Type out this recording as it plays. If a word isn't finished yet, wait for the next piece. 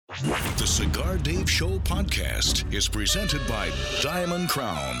The Cigar Dave Show podcast is presented by Diamond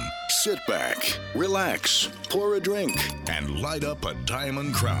Crown. Sit back, relax, pour a drink, and light up a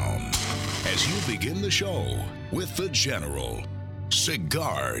Diamond Crown as you begin the show with the General,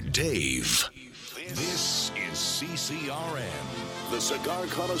 Cigar Dave. This is CCRN, the Cigar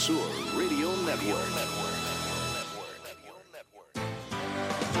Connoisseur Radio Network.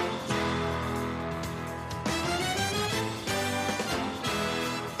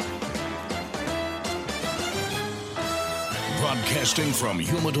 Broadcasting from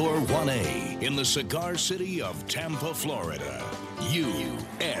Humidor 1A in the cigar city of Tampa, Florida,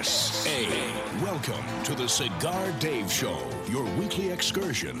 USA. Welcome to the Cigar Dave Show, your weekly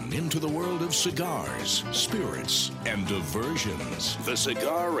excursion into the world of cigars, spirits, and diversions. The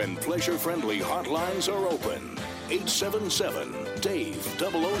cigar and pleasure-friendly hotlines are open.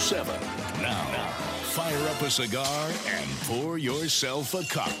 877-DAVE-007. Now, fire up a cigar and pour yourself a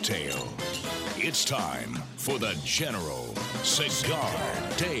cocktail. It's time for the General, Cigar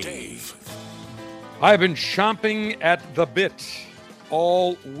Dave. I've been chomping at the bit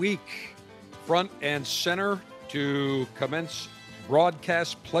all week, front and center, to commence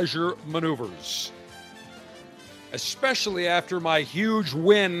broadcast pleasure maneuvers, especially after my huge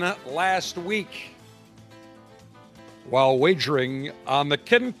win last week while wagering on the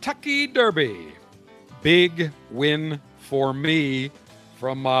Kentucky Derby. Big win for me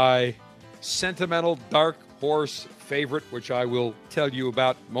from my sentimental dark horse favorite, which I will tell you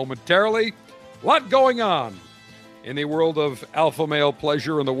about momentarily. A lot going on in the world of alpha male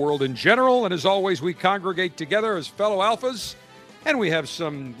pleasure and the world in general. And as always, we congregate together as fellow alphas, and we have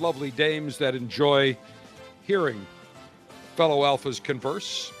some lovely dames that enjoy hearing fellow alphas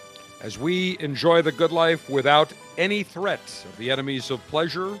converse as we enjoy the good life without any threat of the enemies of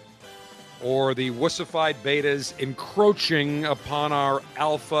pleasure or the wussified betas encroaching upon our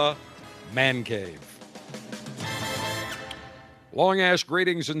alpha man cave. Long ash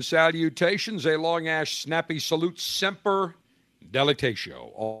greetings and salutations, a long ash snappy salute semper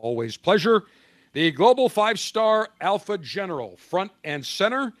delectatio. Always pleasure. The Global 5-Star Alpha General, front and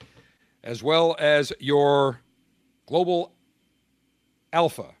center, as well as your Global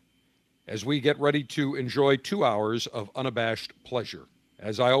Alpha, as we get ready to enjoy 2 hours of unabashed pleasure.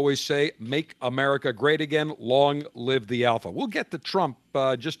 As I always say, make America great again. Long live the Alpha. We'll get to Trump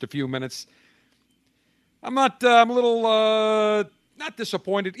just a few minutes. I'm a little not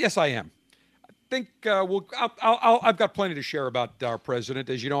disappointed. Yes, I am. I think I've got plenty to share about our president.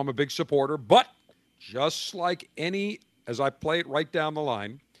 As you know, I'm a big supporter. But just like as I play it right down the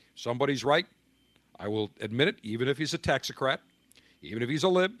line, somebody's right. I will admit it, even if he's a taxocrat, even if he's a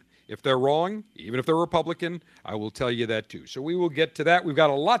lib. If they're wrong, even if they're Republican, I will tell you that too. So we will get to that. We've got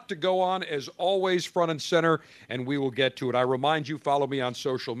a lot to go on, as always, front and center, and we will get to it. I remind you, follow me on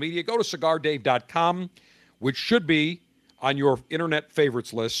social media. Go to CigarDave.com, which should be on your internet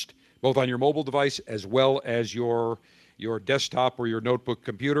favorites list, both on your mobile device as well as your desktop or your notebook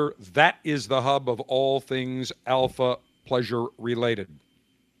computer. That is the hub of all things alpha pleasure related.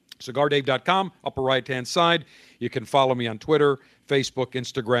 CigarDave.com, upper right-hand side. You can follow me on Twitter, Facebook,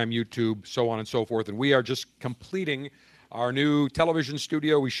 Instagram, YouTube, so on and so forth. And we are just completing our new television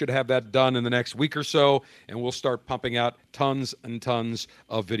studio. We should have that done in the next week or so, and we'll start pumping out tons and tons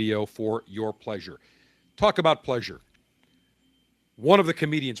of video for your pleasure. Talk about pleasure. One of the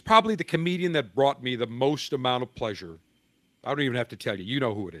comedians, probably the comedian that brought me the most amount of pleasure, I don't even have to tell you. You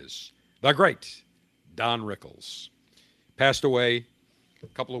know who it is. The great Don Rickles. Passed away a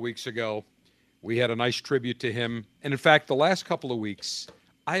couple of weeks ago. We had a nice tribute to him. And in fact, the last couple of weeks,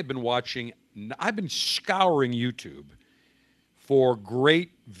 I've been scouring YouTube for great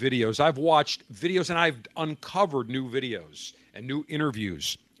videos. I've watched videos and I've uncovered new videos and new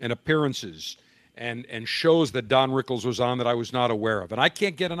interviews and appearances and shows that Don Rickles was on that I was not aware of. And I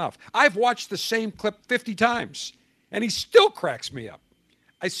can't get enough. I've watched the same clip 50 times, and he still cracks me up.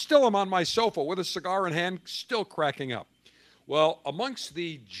 I still am on my sofa with a cigar in hand, still cracking up. Well, amongst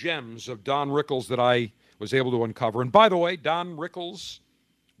the gems of Don Rickles that I was able to uncover, and by the way, Don Rickles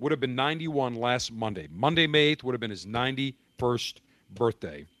would have been 91 last Monday. Monday, May 8th would have been his 91st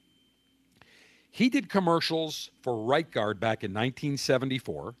birthday. He did commercials for Right Guard back in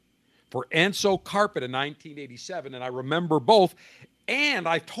 1974, for Anso Carpet in 1987, and I remember both. And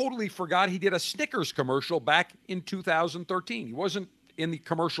I totally forgot he did a Snickers commercial back in 2013. He wasn't in the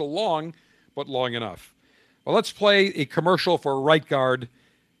commercial long, but long enough. Well, let's play a commercial for Right Guard.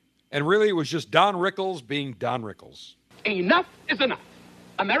 And really, it was just Don Rickles being Don Rickles. Enough is enough.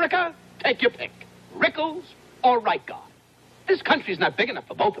 America, take your pick. Rickles or Right Guard. This country's not big enough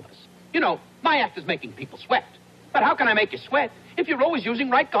for both of us. You know, my act is making people sweat. But how can I make you sweat if you're always using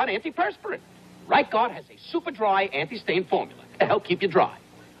Right Guard antiperspirant. Right Guard has a super dry anti-stain formula to help keep you dry.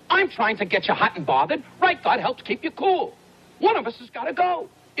 I'm trying to get you hot and bothered. Right Guard helps keep you cool. One of us has got to go.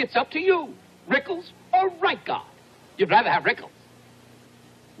 It's up to you. Rickles or Right Guard? You'd rather have Rickles.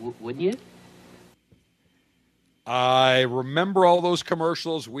 Wouldn't you? I remember all those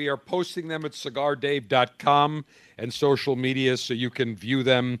commercials. We are posting them at cigardave.com and social media so you can view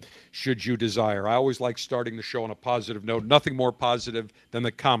them should you desire. I always like starting the show on a positive note. Nothing more positive than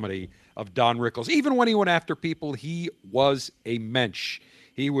the comedy of Don Rickles. Even when he went after people, he was a mensch.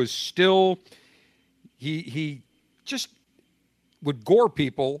 He was still, he just would gore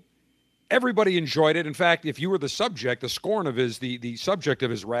people. Everybody enjoyed it. In fact, if you were the subject, the scorn of his, the subject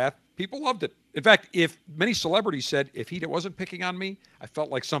of his wrath, people loved it. In fact, if many celebrities said, if he wasn't picking on me, I felt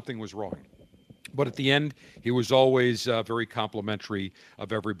like something was wrong. But at the end, he was always very complimentary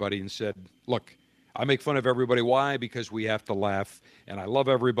of everybody and said, look, I make fun of everybody. Why? Because we have to laugh. And I love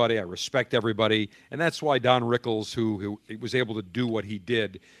everybody. I respect everybody. And that's why Don Rickles, who was able to do what he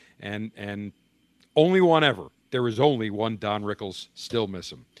did, and only one ever. There is only one Don Rickles. Still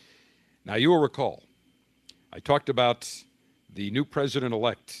miss him. Now, you will recall, I talked about the new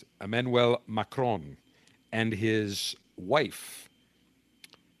president-elect, Emmanuel Macron, and his wife,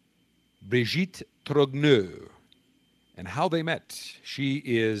 Brigitte Trogneux, and how they met. He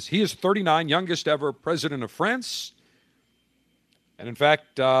is 39, youngest ever president of France. And in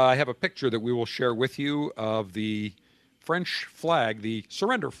fact, I have a picture that we will share with you of the French flag, the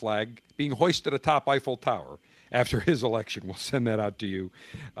surrender flag, being hoisted atop Eiffel Tower after his election. We'll send that out to you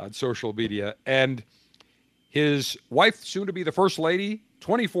on social media. And his wife, soon to be the first lady,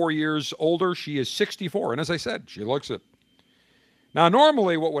 24 years older. She is 64. And as I said, she looks it. Now,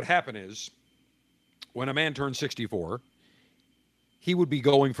 normally what would happen is when a man turns 64, he would be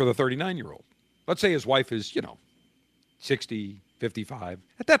going for the 39-year-old. Let's say his wife is, 60, 55.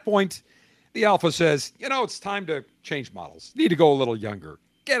 At that point, the alpha says, it's time to change models. Need to go a little younger.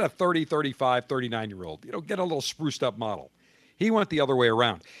 Get a 30, 35, 39-year-old. Get a little spruced up model. He went the other way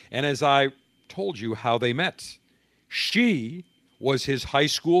around. And as I told you how they met, she was his high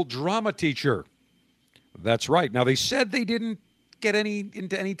school drama teacher. That's right. Now, they said they didn't get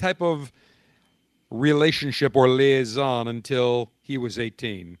into any type of relationship or liaison until he was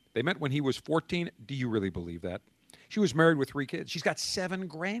 18. They met when he was 14. Do you really believe that? She was married with 3 kids. She's got 7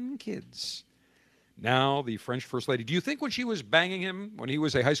 grandkids. Now, the French First Lady. Do you think when she was banging him, when he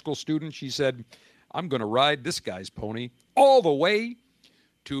was a high school student, she said, I'm going to ride this guy's pony all the way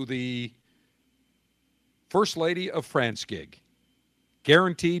to the First Lady of France gig?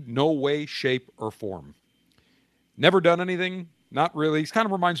 Guaranteed, no way, shape, or form. Never done anything? Not really. He kind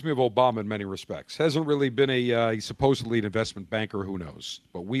of reminds me of Obama in many respects. Hasn't really been he's supposedly an investment banker. Who knows?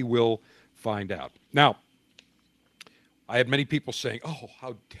 But we will find out. Now, I had many people saying, oh,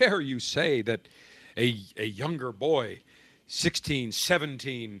 how dare you say that a younger boy, 16,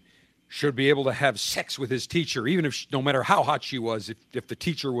 17, should be able to have sex with his teacher, even if no matter how hot she was, if the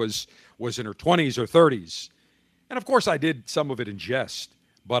teacher was in her 20s or 30s. And of course, I did some of it in jest,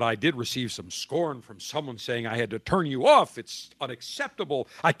 but I did receive some scorn from someone saying I had to turn you off. It's unacceptable.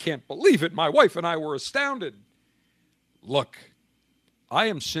 I can't believe it. My wife and I were astounded. Look, I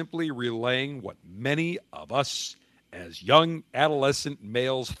am simply relaying what many of us as young adolescent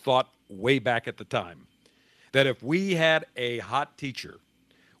males thought way back at the time, that if we had a hot teacher,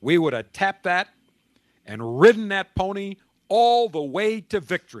 we would have tapped that and ridden that pony all the way to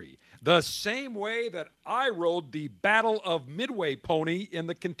victory, the same way that I rode the Battle of Midway pony in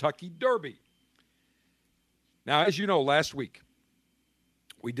the Kentucky Derby. Now, as you know, last week,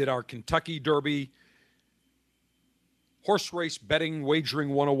 we did our Kentucky Derby horse race betting, wagering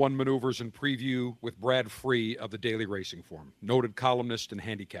 101 maneuvers and preview with Brad Free of the Daily Racing Form, noted columnist and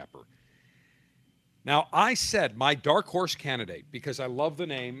handicapper. Now, I said my dark horse candidate, because I love the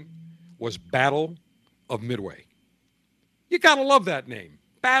name, was Battle of Midway. You got to love that name.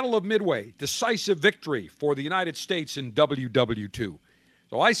 Battle of Midway, decisive victory for the United States in WW2.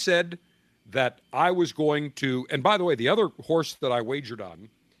 So I said that I was going to, and by the way, the other horse that I wagered on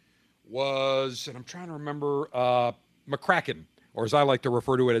was, and I'm trying to remember, McCracken, or as I like to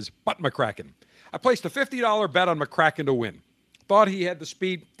refer to it as Butt McCracken. I placed a $50 bet on McCracken to win. Thought he had the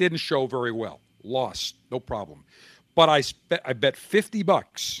speed, didn't show very well. Lost, no problem. But I bet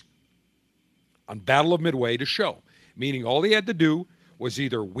 $50 on Battle of Midway to show, meaning all he had to do was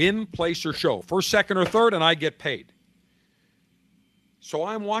either win, place, or show. First, second, or third, and I get paid. So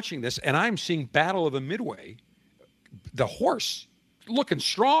I'm watching this, and I'm seeing Battle of the Midway, the horse looking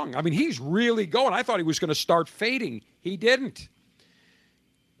strong. I mean, he's really going. I thought he was going to start fading. He didn't.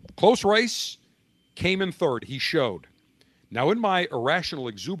 Close race, came in third. He showed. Now, in my irrational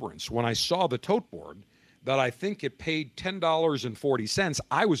exuberance, when I saw the tote board that I think it paid $10.40,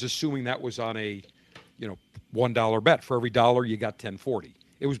 I was assuming that was on a, $1 bet. For every dollar, you got $10.40.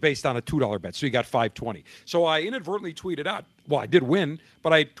 It was based on a $2 bet, so you got $5.20. So I inadvertently tweeted out, well, I did win,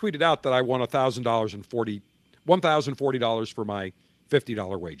 but I tweeted out that I won $1,040 for my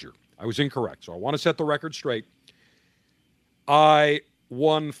 $50 wager. I was incorrect, so I want to set the record straight. I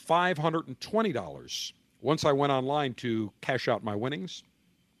won $520 once I went online to cash out my winnings.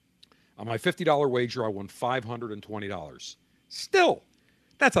 On my $50 wager, I won $520. Still,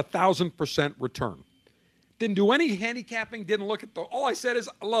 that's 1,000% return. Didn't do any handicapping, didn't look at all I said is,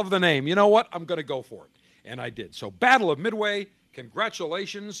 I love the name. You know what? I'm going to go for it. And I did. So Battle of Midway,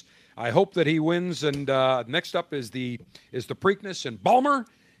 congratulations. I hope that he wins. And next up is the Preakness in Balmer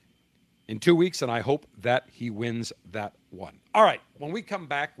in 2 weeks, and I hope that he wins that one. All right, when we come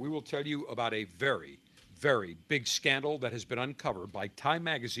back, we will tell you about a very, very big scandal that has been uncovered by Time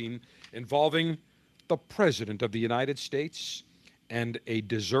Magazine involving the President of the United States and a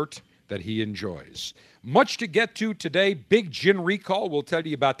dessert that he enjoys. Much to get to today. Big gin recall. We'll tell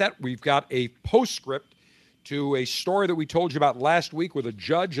you about that. We've got a postscript to a story that we told you about last week with a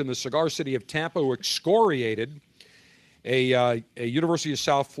judge in the cigar city of Tampa who excoriated a University of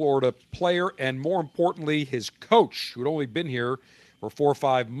South Florida player, and more importantly, his coach, who'd only been here for 4 or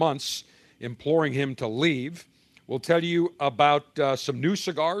 5 months, imploring him to leave. We'll tell you about some new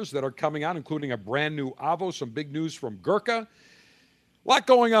cigars that are coming out, including a brand new Avo, some big news from Gurkha. A lot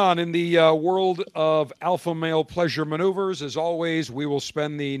going on in the world of alpha male pleasure maneuvers. As always, we will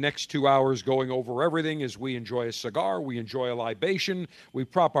spend the next 2 hours going over everything as we enjoy a cigar, we enjoy a libation, we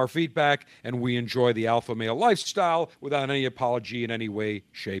prop our feet back, and we enjoy the alpha male lifestyle without any apology in any way,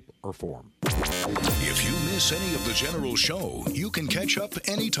 shape, or form. If you miss any of the general show, you can catch up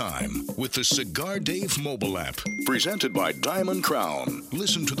anytime with the Cigar Dave mobile app, presented by Diamond Crown.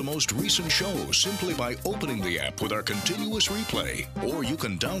 Listen to the most recent show simply by opening the app with our continuous replay, or you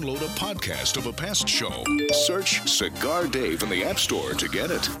can download a podcast of a past show. Search Cigar Dave in the App Store to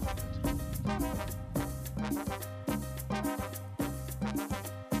get it.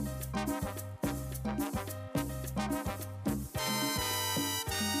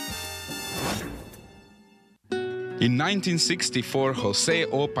 In 1964, Jose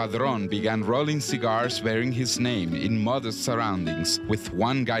O. Padron began rolling cigars bearing his name in modest surroundings with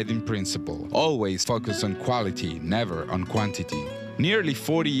one guiding principle: always focus on quality, never on quantity. Nearly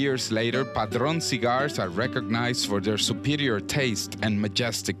 40 years later, Padron cigars are recognized for their superior taste and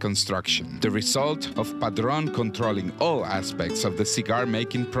majestic construction, the result of Padron controlling all aspects of the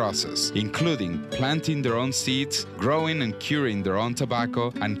cigar-making process, including planting their own seeds, growing and curing their own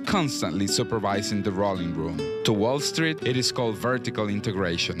tobacco, and constantly supervising the rolling room. To Wall Street, it is called vertical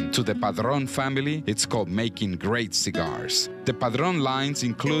integration. To the Padron family, it's called making great cigars. The Padron lines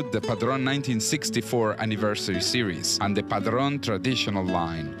include the Padron 1964 Anniversary Series and the Padron Traditional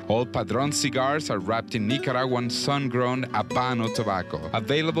line. All Padron cigars are wrapped in Nicaraguan sun-grown Habano tobacco,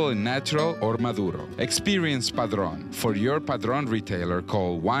 available in natural or Maduro. Experience Padron. For your Padron retailer,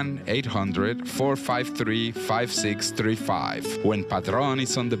 call 1-800-453-5635. When Padron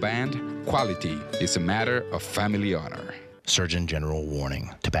is on the band, quality is a matter of family honor. Surgeon General warning: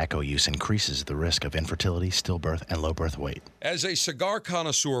 tobacco use increases the risk of infertility, stillbirth, and low birth weight. As a cigar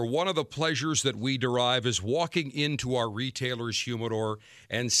connoisseur, one of the pleasures that we derive is walking into our retailer's humidor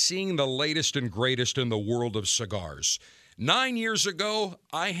and seeing the latest and greatest in the world of cigars. 9 years ago,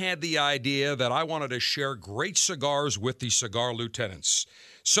 I had the idea that I wanted to share great cigars with the cigar lieutenants.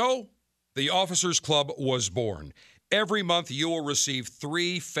 So, the Officers Club was born. Every month, you will receive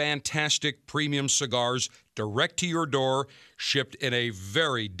 3 fantastic premium cigars direct to your door, shipped in a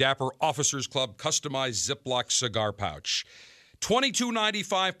very dapper Officers Club customized Ziploc cigar pouch.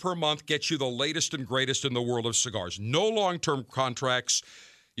 $22.95 per month gets you the latest and greatest in the world of cigars. No long-term contracts.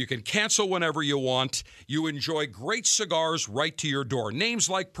 You can cancel whenever you want. You enjoy great cigars right to your door. Names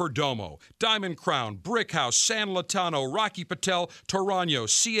like Perdomo, Diamond Crown, Brick House, San Latano, Rocky Patel, Torano,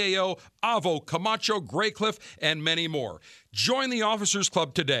 CAO, Avo, Camacho, Graycliff, and many more. Join the Officers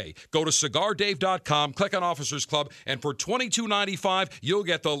Club today. Go to CigarDave.com, click on Officers Club, and for $22.95, you'll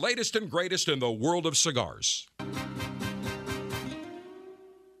get the latest and greatest in the world of cigars.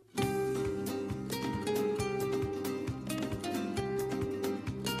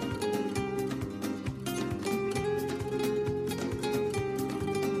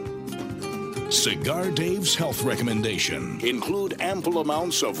 Cigar Dave's health recommendation: include ample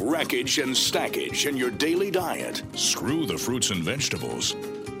amounts of wreckage and stackage in your daily diet. Screw the fruits and vegetables.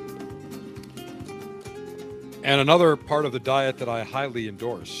 And another part of the diet that I highly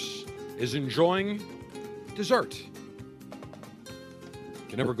endorse is enjoying dessert.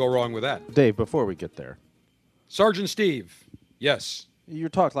 Can never go wrong with that. Dave, before we get there, Sergeant Steve, yes. you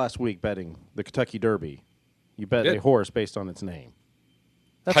talked last week betting the Kentucky Derby. You bet Did. a horse based on its name.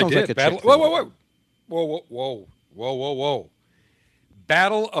 That I sounds did. like a Battle. chick Whoa, thing. whoa.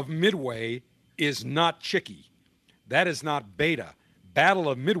 Battle of Midway is not Chicky. That is not Beta. Battle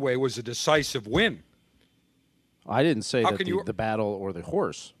of Midway was a decisive win. I didn't say How that can you- the battle or the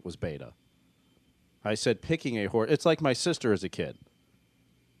horse was Beta. I said picking a horse. It's like my sister as a kid.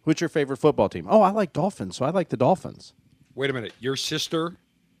 Who's your favorite football team? Oh, I like Dolphins, so I like the Dolphins. Wait a minute. Your sister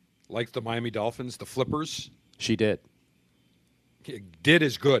liked the Miami Dolphins, the Flippers? She did. Did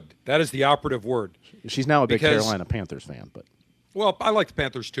is good. That is the operative word. She's now a big Because- Carolina Panthers fan, but Well, I like the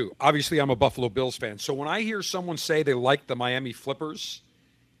Panthers too. Obviously, I'm a Buffalo Bills fan. So when I hear someone say they like the Miami Flippers,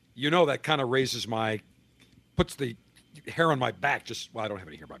 that kind of puts the hair on my back. I don't have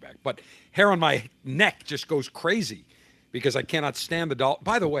any hair on my back, but hair on my neck just goes crazy because I cannot stand the Dolphins.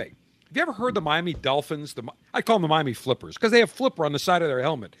 By the way, have you ever heard the Miami Dolphins? I call them the Miami Flippers because they have flipper on the side of their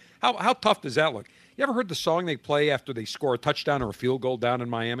helmet. How tough does that look? You ever heard the song they play after they score a touchdown or a field goal down in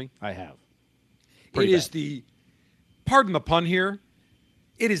Miami? I have. It is pardon the pun here,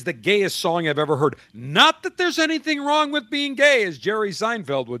 it is the gayest song I've ever heard. Not that there's anything wrong with being gay, as Jerry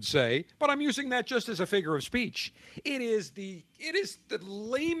Seinfeld would say, but I'm using that just as a figure of speech. It is the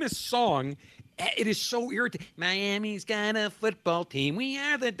lamest song. It is so irritating. Miami's got a football team.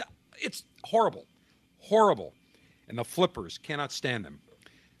 It's horrible. Horrible. And the Flippers, cannot stand them.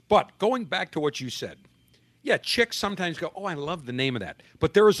 But going back to what you said, yeah, chicks sometimes go, oh, I love the name of that.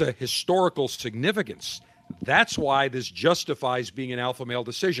 But there is a historical significance. That's why this justifies being an alpha male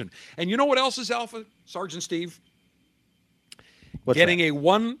decision. And you know what else is alpha, Sergeant Steve? What's Getting that? a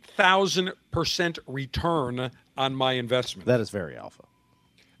 1,000% return on my investment. That is very alpha.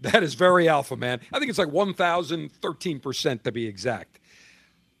 That is very alpha, man. I think it's like 1,013% to be exact.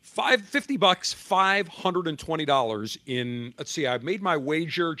 $50, $520 in, let's see, I made my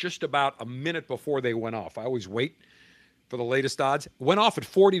wager just about a minute before they went off. I always wait for the latest odds. Went off at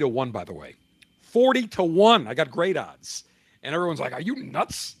 40-1, by the way. 40-1. I got great odds. And everyone's like, are you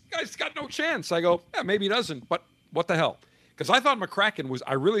nuts? You guys got no chance. I go, yeah, maybe he doesn't, but what the hell? Because I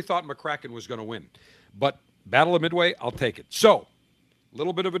really thought McCracken was going to win. But Battle of Midway, I'll take it. So, a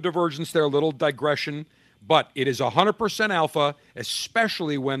little bit of a divergence there, a little digression, but it is 100% alpha,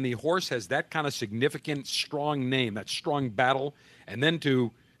 especially when the horse has that kind of significant, strong name, that strong battle, and then to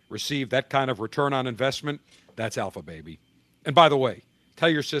receive that kind of return on investment, that's alpha, baby. And by the way, tell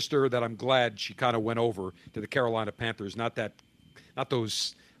your sister that I'm glad she kind of went over to the Carolina Panthers, not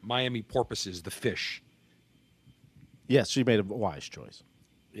those Miami porpoises, the fish. Yes, she made a wise choice.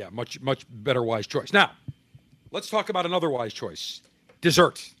 Yeah, much better wise choice. Now, let's talk about another wise choice.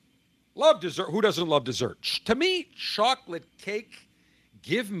 Dessert. Love dessert. Who doesn't love dessert? To me, chocolate cake,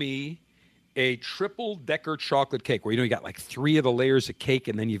 give me a triple-decker chocolate cake where you got like 3 of the layers of cake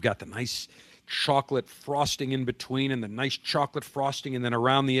and then you've got the nice chocolate frosting in between and the nice chocolate frosting and then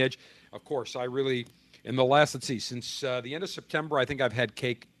around the edge. Of course, since the end of September, I think I've had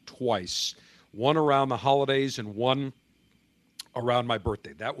cake twice. One around the holidays and one around my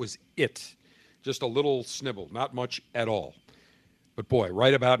birthday. That was it. Just a little snibble, not much at all. But boy,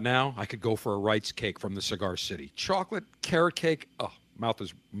 right about now, I could go for a Wright's cake from the Cigar City. Chocolate, carrot cake, mouth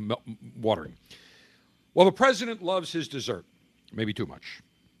is watering. Well, the president loves his dessert. Maybe too much.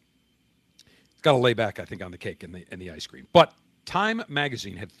 It's got to lay back, I think, on the cake and the ice cream. But Time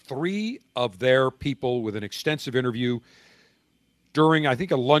Magazine had 3 of their people with an extensive interview during, I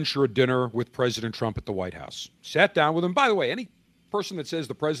think, a lunch or a dinner with President Trump at the White House. Sat down with him. By the way, any person that says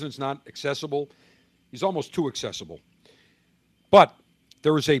the president's not accessible, he's almost too accessible. But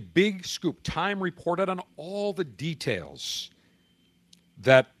there was a big scoop. Time reported on all the details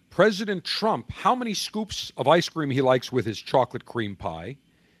that President Trump, how many scoops of ice cream he likes with his chocolate cream pie.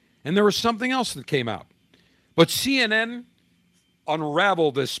 And there was something else that came out. But CNN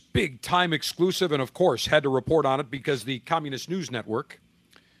unraveled this big Time exclusive and, of course, had to report on it because the Communist News Network,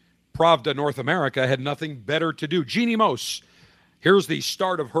 Pravda North America, had nothing better to do. Jeannie Mose, here's the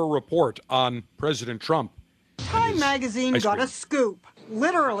start of her report on President Trump. Time Magazine got a scoop.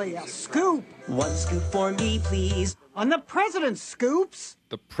 Literally a scoop. One scoop for me, please. On the president's scoops.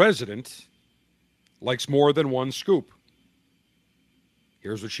 The president likes more than one scoop.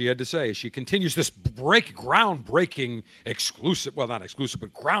 Here's what she had to say. She continues this groundbreaking exclusive, well, not exclusive,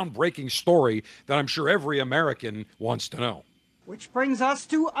 but groundbreaking story that I'm sure every American wants to know. Which brings us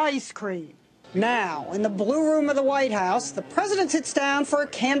to ice cream. Now, in the Blue Room of the White House, the president sits down for a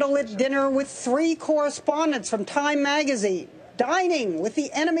candlelit dinner with 3 correspondents from Time Magazine. dining with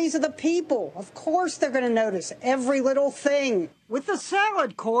the enemies of the people. Of course they're going to notice every little thing. With the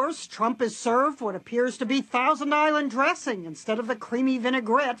salad course, Trump is served what appears to be Thousand Island dressing instead of the creamy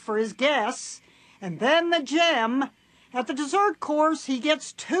vinaigrette for his guests. And then the gem. At the dessert course, he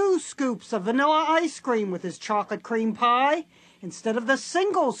gets 2 scoops of vanilla ice cream with his chocolate cream pie instead of the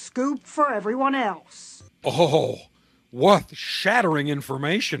single scoop for everyone else. Oh, what shattering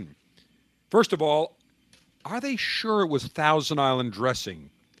information. First of all, are they sure it was Thousand Island dressing?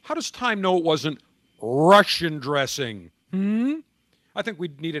 How does Time know it wasn't Russian dressing? I think we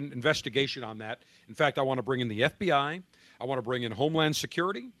need an investigation on that. In fact, I want to bring in the FBI. I want to bring in Homeland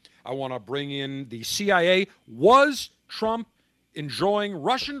Security. I want to bring in the CIA. Was Trump enjoying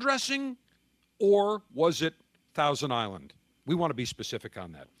Russian dressing, or was it Thousand Island? We want to be specific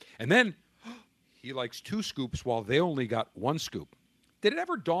on that. And then he likes 2 scoops while they only got 1 scoop. Did it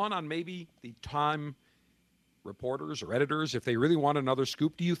ever dawn on maybe the Time reporters or editors if they really want another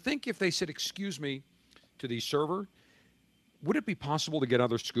scoop? Do you think if they said, excuse me, to the server, would it be possible to get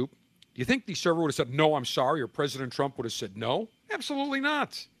another scoop? Do you think the server would have said, no, I'm sorry, or President Trump would have said no? Absolutely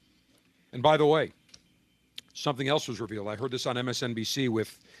not. And by the way, something else was revealed. I heard this on MSNBC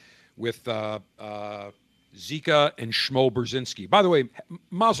with Zika and Shmo Brzezinski. By the way,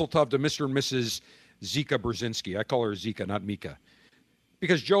 mazel tov to Mr. and Mrs. Zika Brzezinski. I call her Zika, not Mika.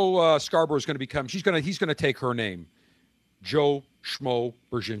 Because Joe Scarborough is going to become, he's going to take her name, Joe Shmo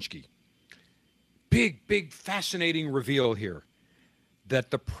Brzezinski. Big, fascinating reveal here that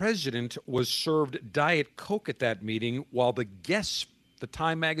the president was served Diet Coke at that meeting while the guests, the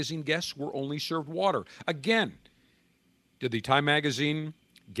Time Magazine guests, were only served water. Again, did the Time Magazine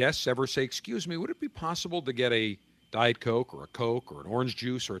guests ever say, excuse me, would it be possible to get a Diet Coke or a Coke or an orange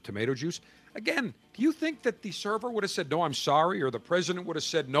juice or a tomato juice? Again, do you think that the server would have said, no, I'm sorry, or the president would have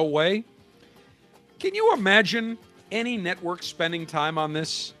said, no way? Can you imagine any network spending time on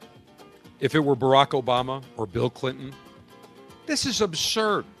this if it were Barack Obama or Bill Clinton? This is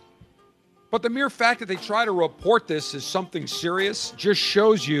absurd. But the mere fact that they try to report this as something serious just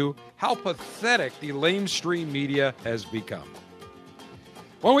shows you how pathetic the lamestream media has become.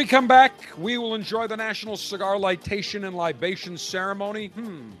 When we come back, we will enjoy the National Cigar Lightation and Libation Ceremony.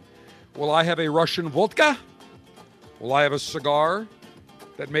 Will I have a Russian vodka? Will I have a cigar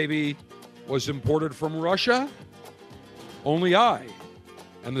that maybe was imported from Russia? Only I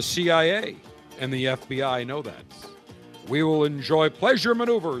and the CIA and the FBI know that. We will enjoy pleasure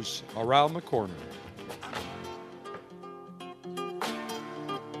maneuvers around the corner.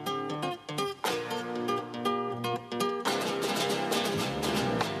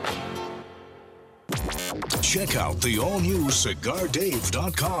 Check out the all-new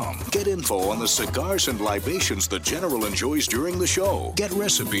CigarDave.com. Get info on the cigars and libations the General enjoys during the show. Get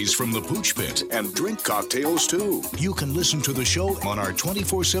recipes from the Pooch Pit and drink cocktails, too. You can listen to the show on our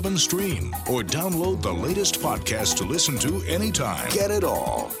 24/7 stream or download the latest podcast to listen to anytime. Get it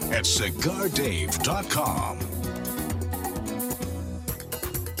all at CigarDave.com.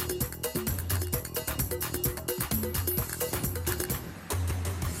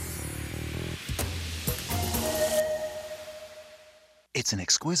 It's an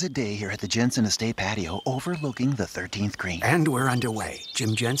exquisite day here at the Jensen Estate patio overlooking the 13th green. And we're underway.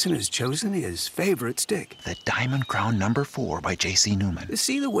 Jim Jensen has chosen his favorite stick. The Diamond Crown No. 4 by J.C. Newman.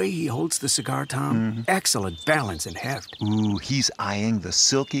 See the way he holds the cigar, Tom? Excellent balance and heft. Ooh, he's eyeing the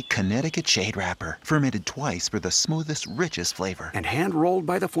silky Connecticut shade wrapper. Fermented twice for the smoothest, richest flavor. And hand-rolled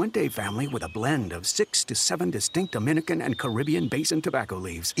by the Fuente family with a blend of 6 to 7 distinct Dominican and Caribbean basin tobacco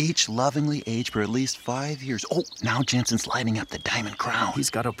leaves. Each lovingly aged for at least 5 years. Oh, now Jensen's lighting up the Diamond Crown. He's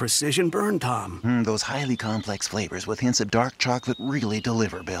got a precision burn, Tom. Those highly complex flavors with hints of dark chocolate really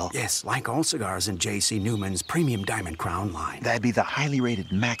deliver, Bill. Yes, like all cigars in J.C. Newman's premium Diamond Crown line. That'd be the highly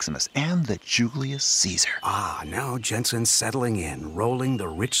rated Maximus and the Julius Caesar. Ah, now Jensen's settling in, rolling the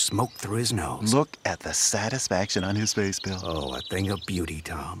rich smoke through his nose. Look at the satisfaction on his face, Bill. Oh, a thing of beauty,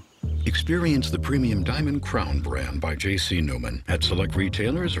 Tom. Experience the premium Diamond Crown brand by J.C. Newman at select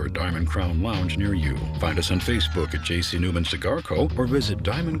retailers or Diamond Crown Lounge near you. Find us on Facebook at J.C. Newman Cigar Co. or visit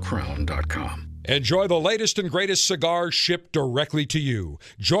diamondcrown.com. Enjoy the latest and greatest cigars shipped directly to you.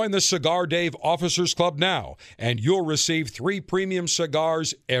 Join the Cigar Dave Officers Club now, and you'll receive 3 premium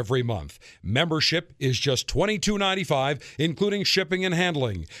cigars every month. Membership is just $22.95, including shipping and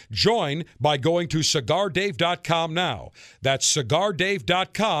handling. Join by going to CigarDave.com now. That's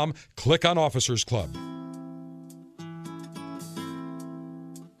CigarDave.com. Click on Officers Club.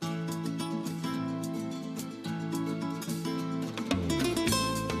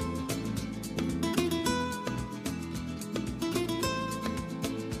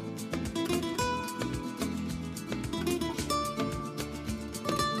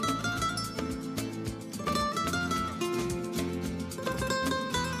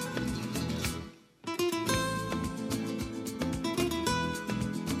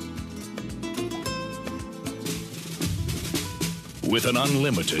 with an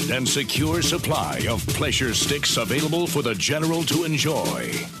unlimited and secure supply of pleasure sticks available for the general to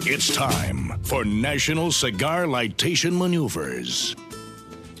enjoy. It's time for National Cigar Lightation Maneuvers.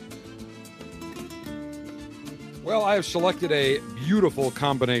 Well, I have selected a beautiful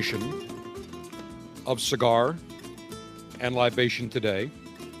combination of cigar and libation today.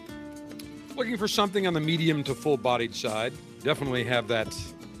 Looking for something on the medium to full-bodied side. Definitely have that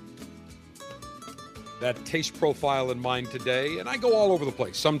taste profile in mind today, and I go all over the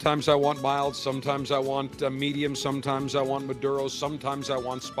place. Sometimes I want mild, sometimes I want medium, sometimes I want Maduro, sometimes I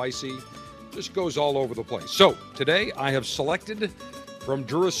want spicy. Just goes all over the place. So today I have selected from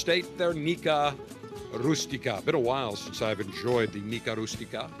Durastate their Nica Rustica. Been a while since I've enjoyed the Nica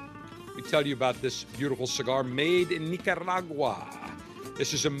Rustica. Let me tell you about this beautiful cigar made in Nicaragua.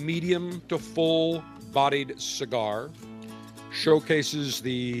 This is a medium to full-bodied cigar. Showcases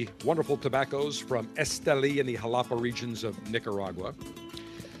the wonderful tobaccos from Esteli in the Jalapa regions of Nicaragua.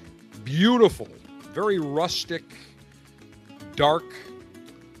 Beautiful, very rustic, dark,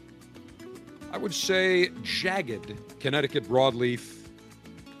 I would say jagged Connecticut broadleaf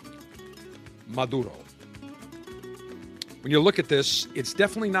Maduro. When you look at this, it's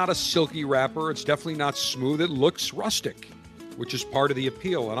definitely not a silky wrapper. It's definitely not smooth. It looks rustic, which is part of the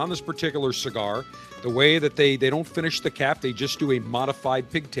appeal. And on this particular cigar, the way that they don't finish the cap, they just do a modified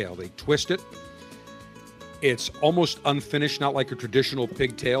pigtail. They twist it. It's almost unfinished, not like a traditional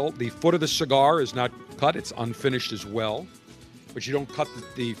pigtail. The foot of the cigar is not cut. It's unfinished as well. But you don't cut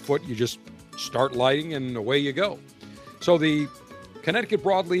the foot. You just start lighting and away you go. So the Connecticut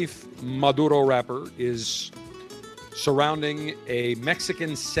broadleaf Maduro wrapper is surrounding a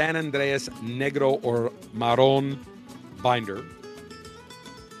Mexican San Andreas Negro or Marron binder.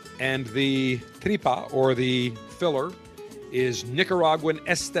 And the tripa, or the filler, is Nicaraguan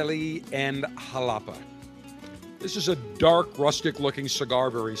Esteli and Jalapa. This is a dark, rustic-looking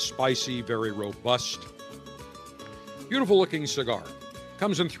cigar, very spicy, very robust. Beautiful-looking cigar.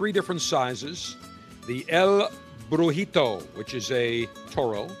 Comes in 3 different sizes. The El Brujito, which is a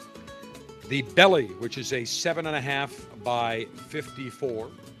Toro. The Belly, which is a 7.5 by 54.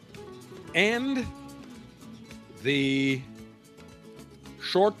 And the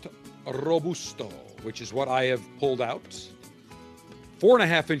Short Robusto, which is what I have pulled out.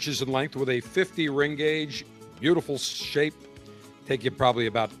 4.5 inches in length with a 50 ring gauge. Beautiful shape. Take you probably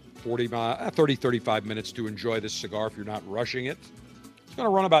about 35 minutes to enjoy this cigar if you're not rushing it. It's going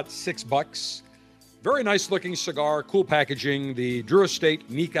to run about $6. Very nice looking cigar, cool packaging. The Durastate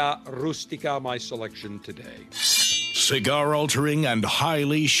Nica Rustica, my selection today. Cigar altering and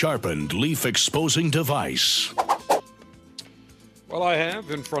highly sharpened leaf exposing device. Well, I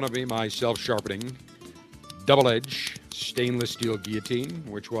have in front of me my self-sharpening double-edge stainless steel guillotine,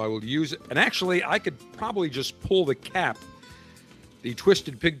 which I will use. And actually, I could probably just pull the cap, the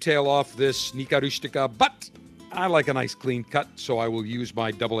twisted pigtail off this Nica Rustica, but I like a nice clean cut, so I will use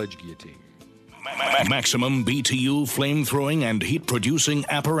my double-edge guillotine. Maximum BTU flame-throwing and heat-producing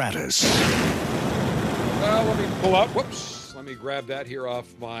apparatus. Well, let me pull out, let me grab that here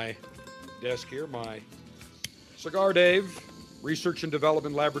off my desk here. My Cigar Dave Research and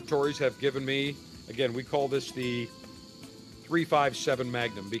Development Laboratories have given me, again, we call this the 357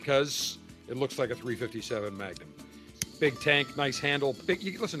 Magnum because it looks like a 357 Magnum. Big tank, nice handle.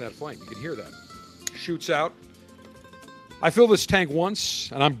 Listen to that flame. You can hear that. Shoots out. I fill this tank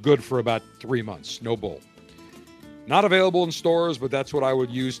once, and I'm good for about 3 months. No bull. Not available in stores, but that's what I would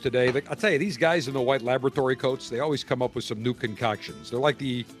use today. I'll tell you, these guys in the white laboratory coats, they always come up with some new concoctions. They're like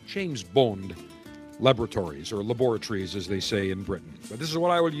the James Bond laboratories, or laboratories, as they say in Britain. But this is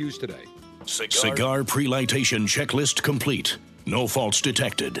what I would use today. Cigar pre-lightation checklist complete. No faults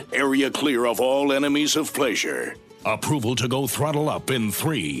detected. Area clear of all enemies of pleasure. Approval to go throttle up in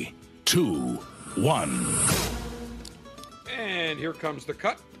 3, 2, 1. And here comes the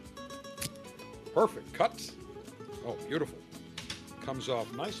cut. Perfect cut. Oh, beautiful. Comes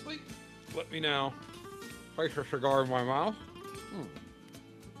off nicely. Let me now place a cigar in my mouth.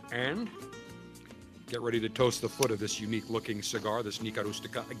 And get ready to toast the foot of this unique-looking cigar, this Nica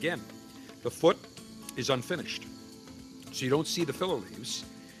Rustica. Again, the foot is unfinished, so you don't see the filler leaves.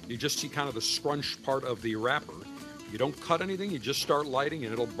 You just see kind of the scrunch part of the wrapper. You don't cut anything. You just start lighting,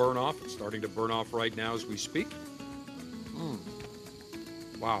 and it'll burn off. It's starting to burn off right now as we speak.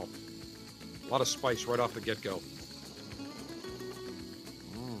 Wow. A lot of spice right off the get-go.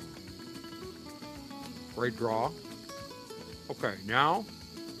 Great draw. Okay, now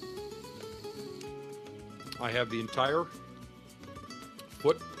I have the entire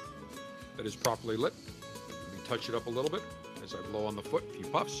foot that is properly lit. Let me touch it up a little bit as I blow on the foot, a few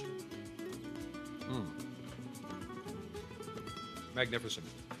puffs. magnificent.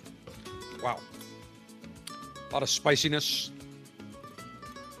 Wow. A lot of spiciness.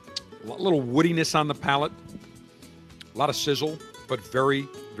 A little woodiness on the palate. A lot of sizzle, but very,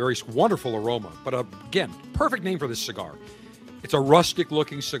 very wonderful aroma. But again, perfect name for this cigar. It's a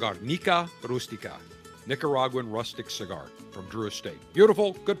rustic-looking cigar. Nica Rustica. Nicaraguan rustic cigar from Drew Estate.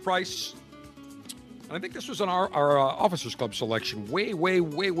 Beautiful, good price. And I think this was on our Officers Club selection way, way,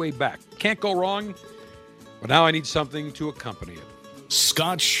 way, way back. Can't go wrong, but now I need something to accompany it.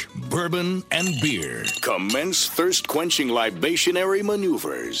 Scotch, bourbon, and beer. Commence thirst-quenching libationary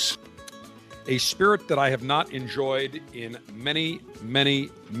maneuvers. A spirit that I have not enjoyed in many, many,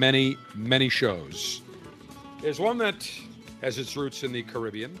 many, many shows is one that has its roots in the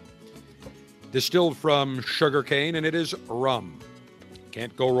Caribbean, distilled from sugarcane, and it is rum.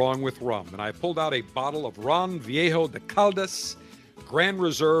 Can't go wrong with rum. And I pulled out a bottle of Ron Viejo de Caldas Grand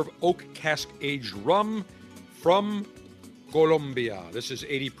Reserve Oak Cask Aged Rum from Colombia. This is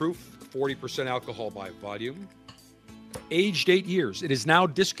 80 proof, 40% alcohol by volume. Aged 8 years. It is now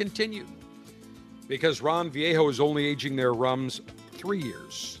discontinued because Ron Viejo is only aging their rums 3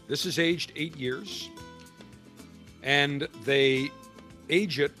 years. This is aged 8 years. And they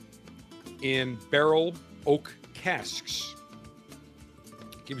age it in barrel oak casks.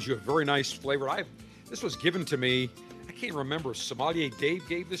 Gives you a very nice flavor. This was given to me, I can't remember, Sommelier Dave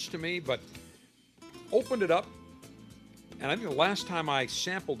gave this to me, but opened it up. And I think the last time I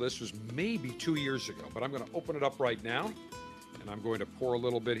sampled this was maybe 2 years ago, but I'm going to open it up right now. And I'm going to pour a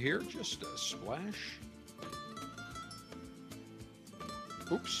little bit here, just a splash.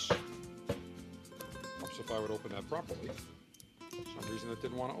 Oops. Oops, if I would open that properly. For some reason it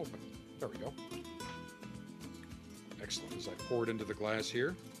didn't want to open. There we go. Excellent. As I pour it into the glass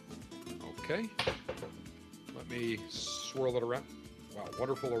here. Okay. Let me swirl it around. Wow,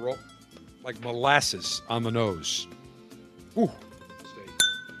 wonderful aroma. Like molasses on the nose. Ooh.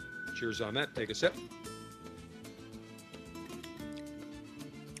 Cheers on that. Take a sip.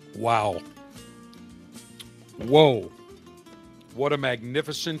 Wow. Whoa. What a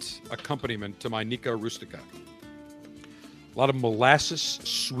magnificent accompaniment to my Nica Rustica. A lot of molasses,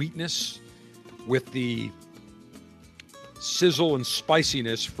 sweetness with the sizzle and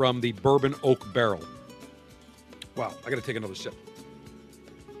spiciness from the bourbon oak barrel. Wow, I got to take another sip.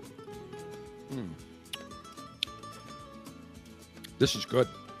 This is good.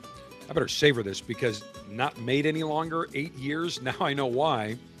 I better savor this because not made any longer, 8 years. Now I know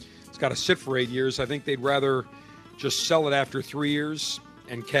why. It's got to sit for 8 years. I think they'd rather just sell it after 3 years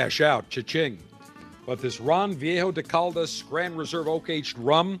and cash out. Cha-ching. But this Ron Viejo de Caldas Grand Reserve Oak Aged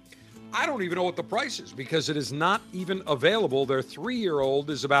Rum, I don't even know what the price is because it is not even available. Their 3-year-old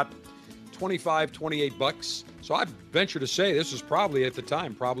is about $25, $28. So I venture to say this was probably at the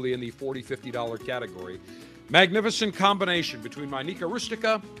time, probably in the $40, $50 category. Magnificent combination between my Nica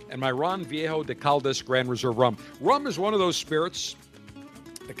Rustica and my Ron Viejo de Caldas Grand Reserve Rum. Rum is one of those spirits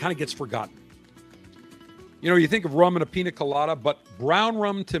that kind of gets forgotten. You know, you think of rum and a pina colada, but brown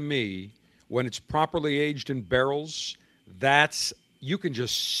rum to me, when it's properly aged in barrels, you can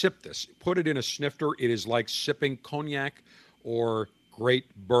just sip this. Put it in a snifter. It is like sipping cognac or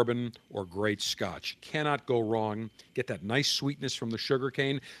great bourbon or great scotch. Cannot go wrong. Get that nice sweetness from the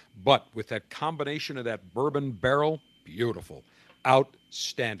sugarcane, but with that combination of that bourbon barrel, beautiful.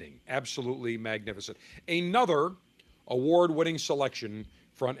 Outstanding. Absolutely magnificent. Another award-winning selection,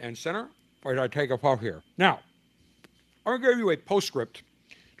 front and center. Or did I take a puff here? Now, I'm going to give you a postscript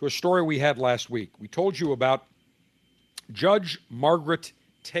to a story we had last week. We told you about Judge Margaret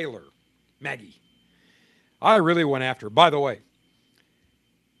Taylor, Maggie. I really went after her. By the way,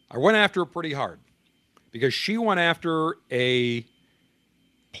 I went after her pretty hard because she went after a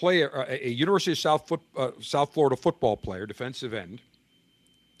player, a University of South Florida football player, defensive end,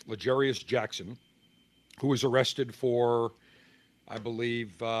 L'Jarius Jackson, who was arrested for, I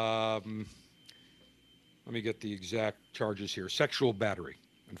believe, let me get the exact charges here, sexual battery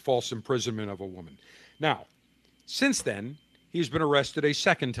and false imprisonment of a woman. Now, since then, he's been arrested a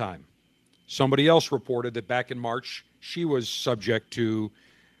second time. Somebody else reported that back in March, she was subject to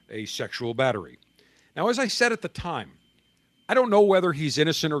a sexual battery. Now, as I said at the time, I don't know whether he's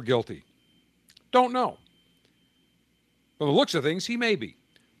innocent or guilty. Don't know. From the looks of things, he may be.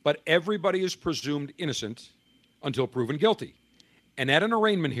 But everybody is presumed innocent until proven guilty. And at an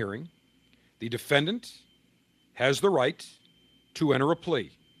arraignment hearing, the defendant has the right to enter a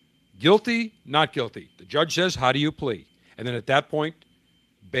plea. Guilty, not guilty. The judge says, how do you plea? And then at that point,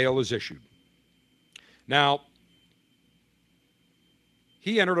 bail is issued. Now,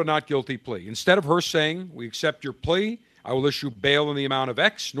 he entered a not guilty plea. Instead of her saying, we accept your plea, I will issue bail in the amount of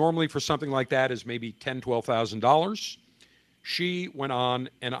X. Normally for something like that is maybe $10,000, $12,000. she went on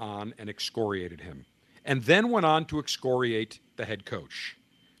and excoriated him, and then went on to excoriate the head coach.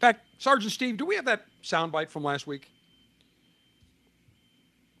 In fact, Sergeant Steve, do we have that soundbite from last week?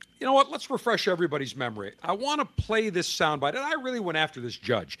 You know what? Let's refresh everybody's memory. I want to play this soundbite, and I really went after this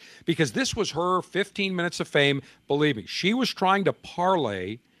judge because this was her 15 minutes of fame. Believe me, she was trying to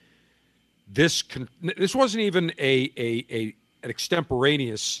parlay this. This wasn't even an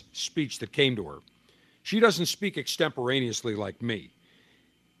extemporaneous speech that came to her. She doesn't speak extemporaneously like me.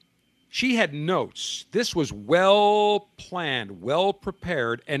 She had notes. This was well planned, well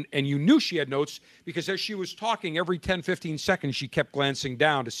prepared, and you knew she had notes because as she was talking, every 10, 15 seconds, she kept glancing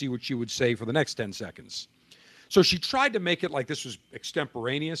down to see what she would say for the next 10 seconds. So she tried to make it like this was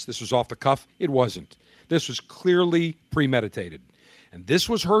extemporaneous, this was off the cuff. It wasn't. This was clearly premeditated. And this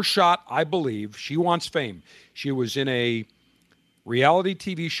was her shot, I believe. She wants fame. She was in a reality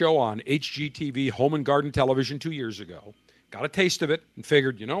TV show on HGTV, Home and Garden Television, 2 years ago. Got a taste of it and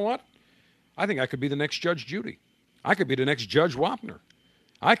figured, you know what? I think I could be the next Judge Judy. I could be the next Judge Wapner.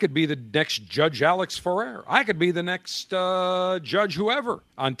 I could be the next Judge Alex Ferrer. I could be the next Judge whoever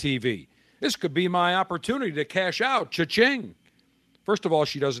on TV. This could be my opportunity to cash out. Cha-ching. First of all,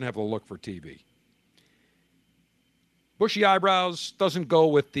 she doesn't have the look for TV. Bushy eyebrows doesn't go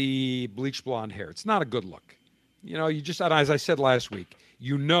with the bleach blonde hair. It's not a good look. You know, you just, as I said last week,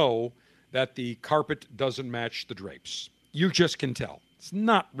 you know that the carpet doesn't match the drapes. You just can tell. It's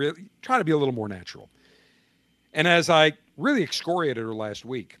not really, try to be a little more natural. And as I really excoriated her last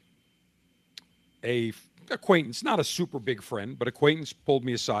week, a acquaintance, not a super big friend, but acquaintance pulled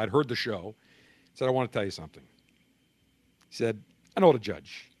me aside, heard the show, said, I want to tell you something. He said, I know the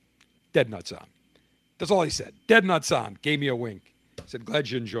judge. Dead nuts on. That's all he said. Dead nuts on. Gave me a wink. Said, glad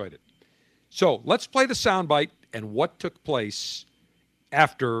you enjoyed it. So let's play the soundbite and what took place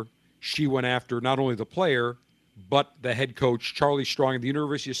after she went after not only the player, but the head coach, Charlie Strong, at the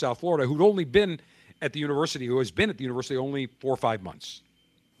University of South Florida, who has been at the university only 4 or 5 months.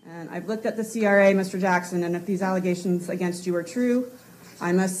 And I've looked at the CRA, Mr. Jackson, and if these allegations against you are true,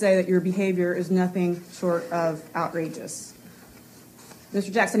 I must say that your behavior is nothing short of outrageous.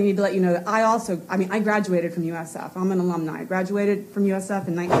 Mr. Jackson, I need to let you know that I graduated from USF. I'm an alumni. I graduated from USF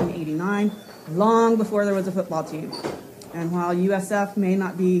in 1989, long before there was a football team. And while USF may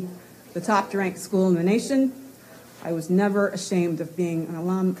not be the top-ranked school in the nation, I was never ashamed of being an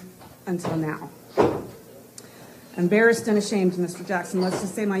alum until now. Embarrassed and ashamed, Mr. Jackson. Let's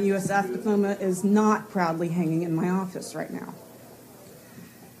just say my USF diploma is not proudly hanging in my office right now.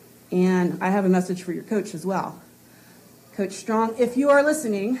 And I have a message for your coach as well. Coach Strong, if you are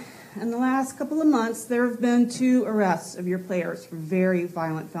listening, in the last couple of months, there have been 2 arrests of your players for very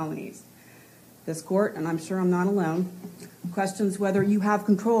violent felonies. This court, and I'm sure I'm not alone, questions whether you have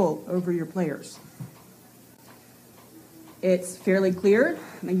control over your players. It's fairly clear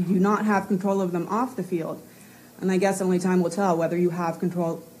that you do not have control of them off the field, and I guess only time will tell whether you have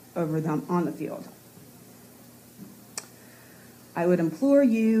control over them on the field. I would implore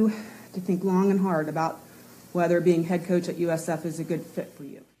you to think long and hard about whether being head coach at USF is a good fit for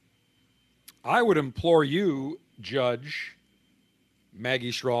you. I would implore you, Judge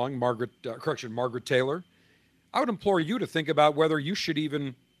Maggie Strong, Margaret Taylor, I would implore you to think about whether you should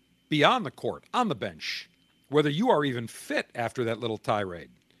even be on the court, on the bench, whether you are even fit after that little tirade.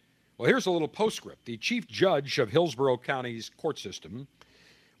 Well, here's a little postscript. The chief judge of Hillsborough County's court system,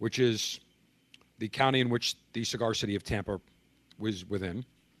 which is the county in which the cigar city of Tampa was within,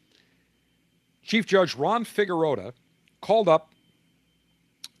 Chief Judge Ron Figueroa called up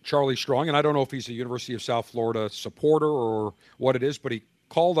Charlie Strong, and I don't know if he's a University of South Florida supporter or what it is, but he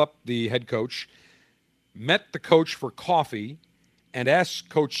called up the head coach, met the coach for coffee, and asked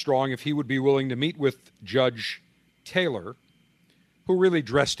Coach Strong if he would be willing to meet with Judge Taylor, who really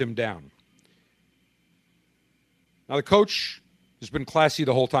dressed him down. Now, the coach has been classy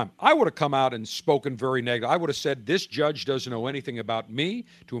the whole time. I would have come out and spoken very negative. I would have said, this judge doesn't know anything about me.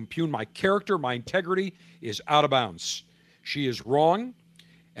 To impugn my character, my integrity is out of bounds. She is wrong,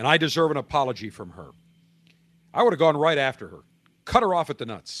 and I deserve an apology from her. I would have gone right after her, cut her off at the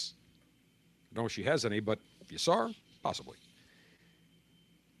nuts. I don't know if she has any, but if you saw her, possibly.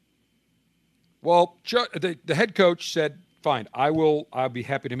 Well, the head coach said, fine, I'll be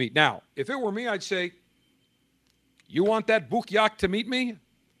happy to meet. Now, if it were me, I'd say, you want that Bukyak to meet me?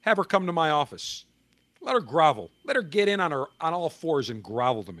 Have her come to my office. Let her grovel. Let her get in on all fours and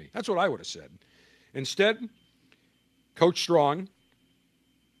grovel to me. That's what I would have said. Instead, Coach Strong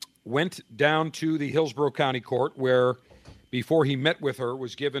went down to the Hillsborough County Court where, before he met with her,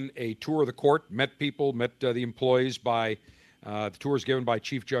 was given a tour of the court, met people, met the employees by the tours given by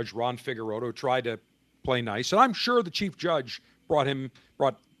Chief Judge Ron Figueroa, who tried to play nice. And I'm sure the chief judge brought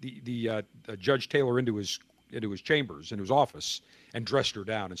the Judge Taylor into his chambers, into his office, and dressed her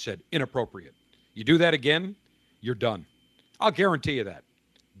down and said, inappropriate. You do that again, you're done. I'll guarantee you that.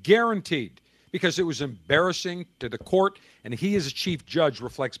 Guaranteed. Because it was embarrassing to the court, and he as a chief judge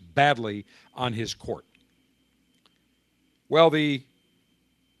reflects badly on his court. Well, the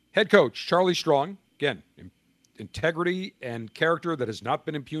head coach, Charlie Strong, again, integrity and character that has not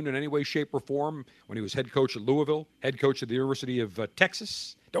been impugned in any way, shape, or form when he was head coach at Louisville, head coach at the University of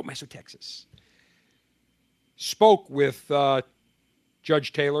Texas. Don't mess with Texas. Spoke with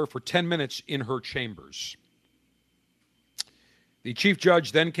Judge Taylor for 10 minutes in her chambers. The chief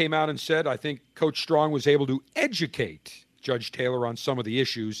judge then came out and said, I think Coach Strong was able to educate Judge Taylor on some of the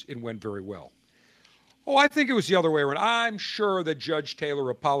issues. It went very well. Oh, I think it was the other way around. I'm sure that Judge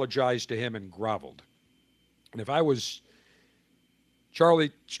Taylor apologized to him and groveled. And if I was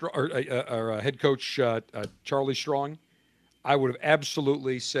head coach Charlie Strong, I would have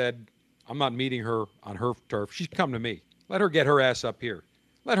absolutely said, I'm not meeting her on her turf. She's come to me. Let her get her ass up here.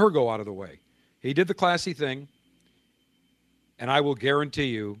 Let her go out of the way. He did the classy thing. And I will guarantee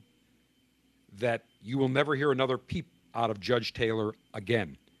you that you will never hear another peep out of Judge Taylor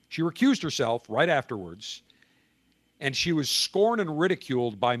again. She recused herself right afterwards, and she was scorned and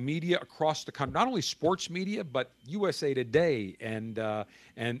ridiculed by media across the country, not only sports media, but USA Today and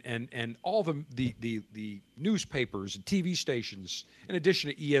all the newspapers and TV stations, in addition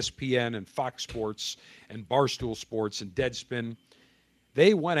to ESPN and Fox Sports and Barstool Sports and Deadspin.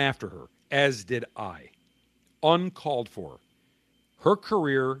 They went after her, as did I, uncalled for. Her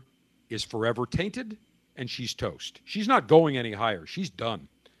career is forever tainted, and she's toast. She's not going any higher. She's done.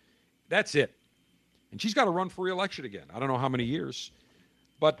 That's it. And she's got to run for re-election again. I don't know how many years.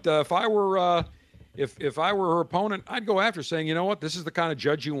 But if I were her opponent, I'd go after saying, you know what, this is the kind of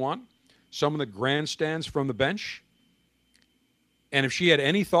judge you want. Someone that grandstands from the bench. And if she had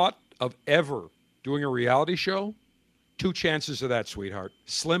any thought of ever doing a reality show, 2 chances of that, sweetheart.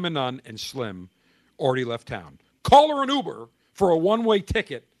 Slim and none, and Slim already left town. Call her an Uber for a one-way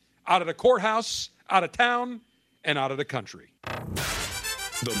ticket out of the courthouse, out of town, and out of the country.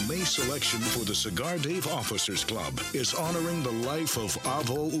 The May selection for the Cigar Dave Officers Club is honoring the life of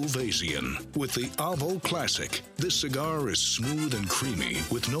Avo Uvezian with the Avo Classic. This cigar is smooth and creamy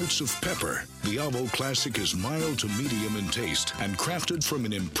with notes of pepper. The Avo Classic is mild to medium in taste and crafted from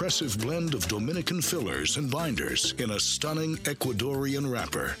an impressive blend of Dominican fillers and binders in a stunning Ecuadorian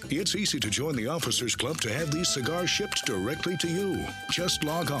wrapper. It's easy to join the Officers Club to have these cigars shipped directly to you. Just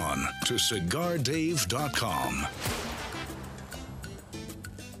log on to CigarDave.com.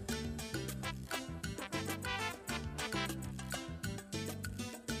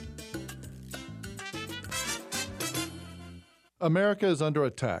 America is under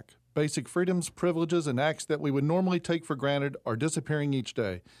attack. Basic freedoms, privileges, and acts that we would normally take for granted are disappearing each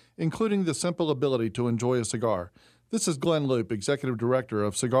day, including the simple ability to enjoy a cigar. This is Glenn Loop, Executive Director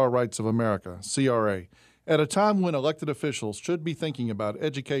of Cigar Rights of America, CRA. At a time when elected officials should be thinking about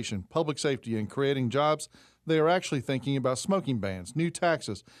education, public safety, and creating jobs, they are actually thinking about smoking bans, new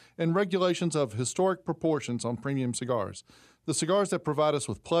taxes, and regulations of historic proportions on premium cigars. The cigars that provide us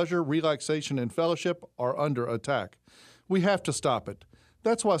with pleasure, relaxation, and fellowship are under attack. We have to stop it.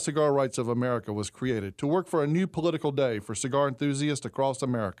 That's why Cigar Rights of America was created, to work for a new political day for cigar enthusiasts across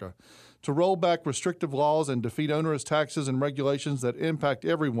America, to roll back restrictive laws and defeat onerous taxes and regulations that impact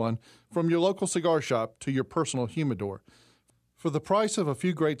everyone from your local cigar shop to your personal humidor. For the price of a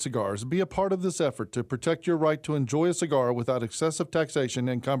few great cigars, be a part of this effort to protect your right to enjoy a cigar without excessive taxation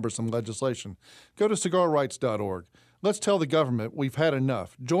and cumbersome legislation. Go to cigarrights.org. Let's tell the government we've had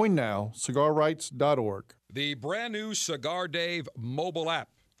enough. Join now, cigarrights.org. The brand new Cigar Dave mobile app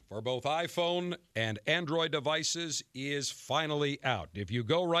for both iPhone and Android devices is finally out. If you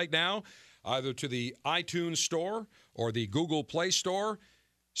go right now, either to the iTunes Store or the Google Play Store,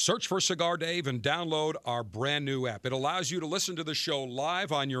 search for Cigar Dave and download our brand new app. It allows you to listen to the show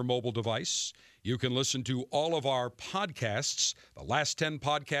live on your mobile device. You can listen to all of our podcasts. The last 10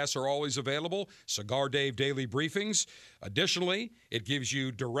 podcasts are always available. Cigar Dave Daily Briefings. Additionally, it gives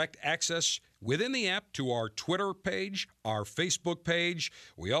you direct access within the app to our Twitter page, our Facebook page.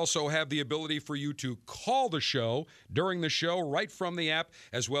 We also have the ability for you to call the show during the show right from the app,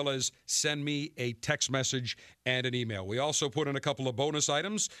 as well as send me a text message and an email. We also put in a couple of bonus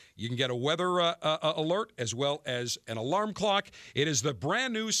items. You can get a weather alert as well as an alarm clock. It is the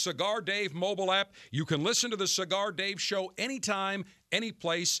brand new Cigar Dave mobile app. You can listen to the Cigar Dave show anytime, any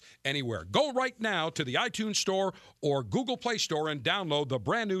place, anywhere. Go right now to the iTunes Store or Google Play Store and download the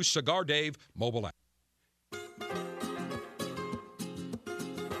brand new Cigar Dave mobile app.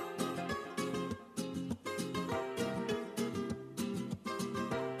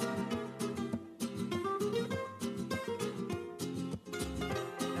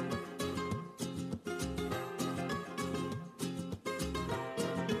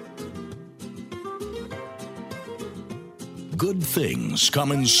 good things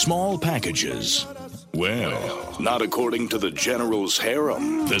come in small packages. Well, not according to the General's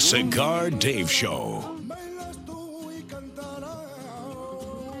harem. The Cigar Dave Show.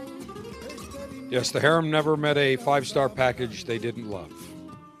 Yes, the harem never met a five-star package they didn't love.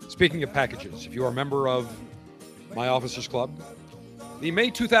 Speaking of packages, if you are a member of my Officers Club, the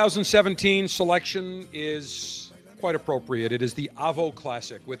May 2017 selection is quite appropriate. It is the Avo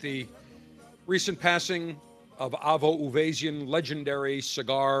Classic. With the recent passing of Avo Uvesian, legendary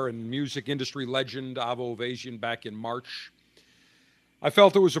cigar and music industry legend Avo Uvesian back in March, I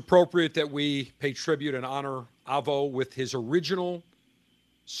felt it was appropriate that we pay tribute and honor Avo with his original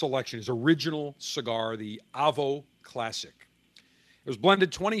selection, his original cigar, the Avo Classic. It was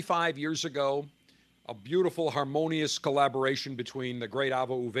blended 25 years ago, a beautiful, harmonious collaboration between the great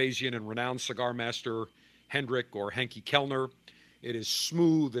Avo Uvesian and renowned cigar master Hendrik or Henke Kellner. It is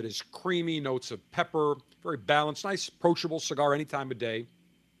smooth, it is creamy, notes of pepper, very balanced, nice, approachable cigar any time of day.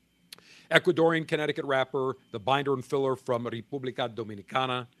 Ecuadorian Connecticut wrapper, the binder and filler from República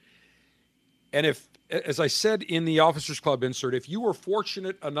Dominicana. And if, as I said in the Officers Club insert, if you were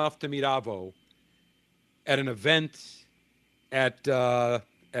fortunate enough to meet Avo at an event, at a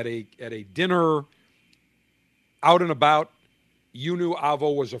dinner, out and about, you knew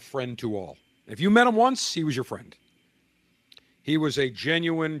Avo was a friend to all. If you met him once, he was your friend. He was a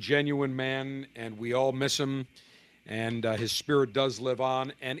genuine man, and we all miss him, and his spirit does live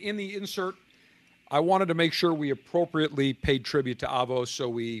on. And in the insert, I wanted to make sure we appropriately paid tribute to Avo,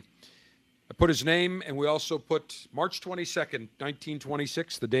 so I put his name, and we also put March 22nd,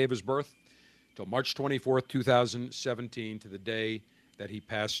 1926, the day of his birth, till March 24th, 2017, to the day that he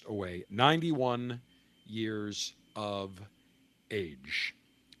passed away. 91 years of age.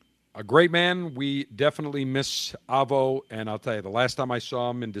 A great man. We definitely miss Avo, and I'll tell you, the last time I saw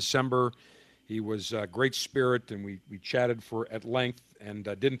him in December, he was a great spirit, and we chatted at length, and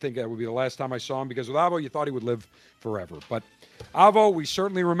didn't think that would be the last time I saw him, because with Avo, you thought he would live forever. But Avo, we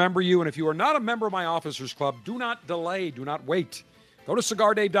certainly remember you, and if you are not a member of my Officers Club, do not delay, do not wait. Go to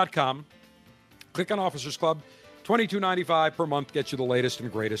CigarDave.com, click on Officers Club, $22.95 per month gets you the latest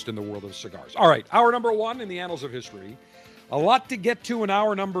and greatest in the world of cigars. All right, hour number one in the annals of history. A lot to get to in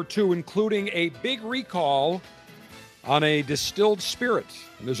hour number two, including a big recall on a distilled spirit.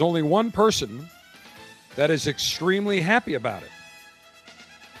 And there's only one person that is extremely happy about it.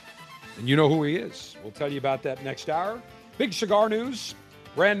 And you know who he is. We'll tell you about that next hour. Big cigar news.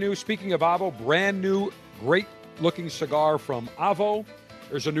 Brand new, speaking of Avo, brand new, great-looking cigar from Avo.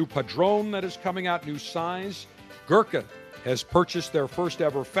 There's a new Padron that is coming out, new size. Gurkha has purchased their first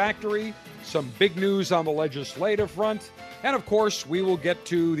ever factory. Some big news on the legislative front. And, of course, we will get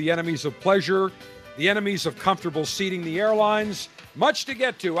to the enemies of pleasure, the enemies of comfortable seating the airlines. Much to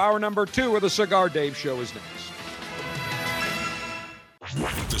get to. Hour number two of the Cigar Dave Show is next.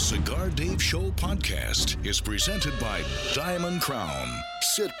 The Cigar Dave Show podcast is presented by Diamond Crown.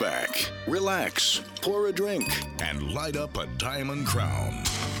 Sit back, relax, pour a drink, and light up a Diamond Crown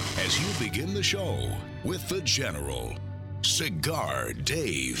as you begin the show with the General, Cigar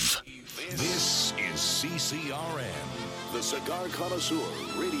Dave. This is CCRN, the Cigar Connoisseur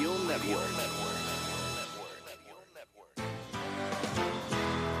Radio Network.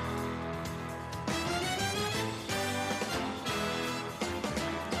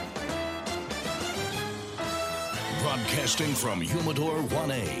 Broadcasting from Humidor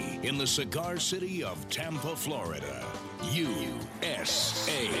 1A in the cigar city of Tampa, Florida,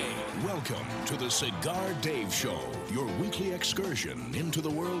 USA. Welcome to the Cigar Dave Show, your weekly excursion into the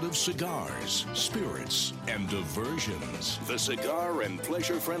world of cigars, spirits, and diversions. The cigar and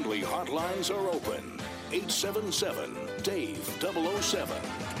pleasure-friendly hotlines are open.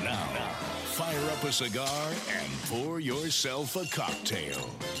 877-DAVE-007. Now, fire up a cigar and pour yourself a cocktail.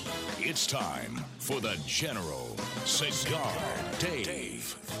 It's time for the General, Cigar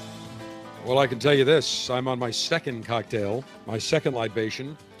Dave. Well, I can tell you this. I'm on my second cocktail, my second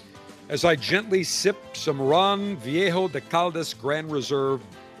libation, as I gently sip some Ron Viejo de Caldas Grand Reserve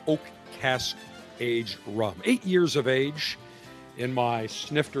Oak Cask Aged Rum. 8 years of age in my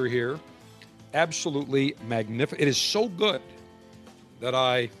snifter here. Absolutely magnificent. It is so good that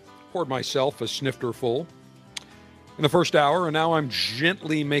I poured myself a snifter full in the first hour, and now I'm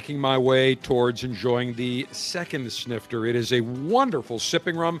gently making my way towards enjoying the second snifter. It is a wonderful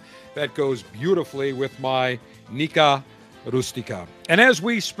sipping rum that goes beautifully with my Nica Rustica. And as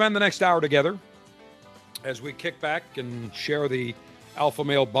we spend the next hour together, as we kick back and share the alpha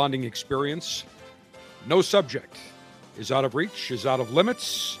male bonding experience, no subject is out of reach, is out of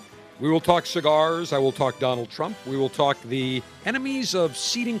limits. We will talk cigars. I will talk Donald Trump. We will talk the enemies of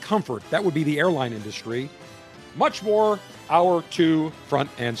seating comfort. That would be the airline industry. Much more, Hour 2, Front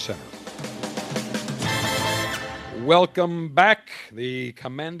and Center. Welcome back, the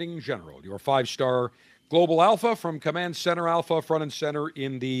Commanding General, your 5-star Global Alpha from Command Center Alpha, Front and Center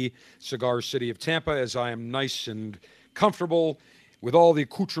in the cigar city of Tampa, as I am nice and comfortable with all the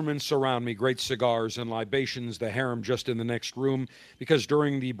accoutrements around me, great cigars and libations, the harem just in the next room, because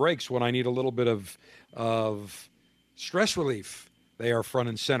during the breaks when I need a little bit of stress relief, they are front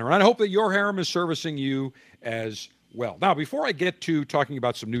and center. And I hope that your harem is servicing you as well. Now, before I get to talking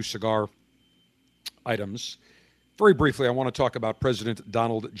about some new cigar items, very briefly, I want to talk about President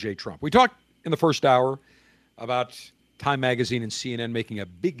Donald J. Trump. We talked in the first hour about Time Magazine and CNN making a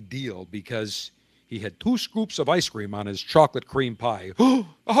big deal because he had 2 scoops of ice cream on his chocolate cream pie.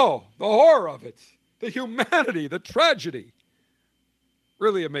 Oh, the horror of it, the humanity, the tragedy.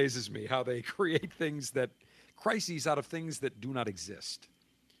 Really amazes me how they create crises out of things that do not exist.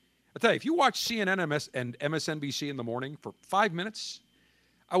 I tell you, if you watch CNN and MSNBC in the morning for 5 minutes,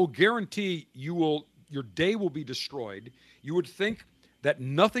 I will guarantee your day will be destroyed. You would think that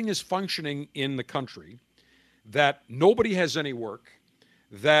nothing is functioning in the country, that nobody has any work,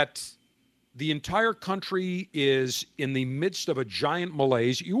 that the entire country is in the midst of a giant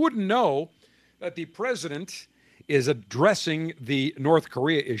malaise. You wouldn't know that the president is addressing the North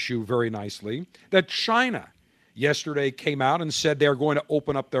Korea issue very nicely, that China yesterday came out and said they're going to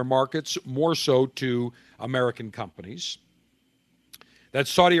open up their markets more so to American companies, that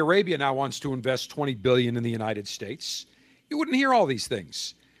Saudi Arabia now wants to invest $20 billion in the United States. You wouldn't hear all these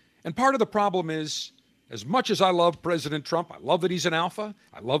things. And part of the problem is, as much as I love President Trump, I love that he's an alpha,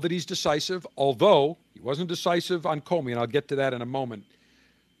 I love that he's decisive, although he wasn't decisive on Comey, and I'll get to that in a moment.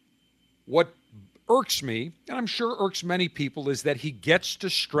 What irks me, and I'm sure irks many people, is that he gets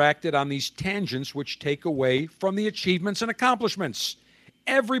distracted on these tangents which take away from the achievements and accomplishments.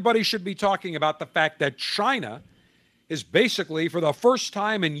 Everybody should be talking about the fact that China is basically, for the first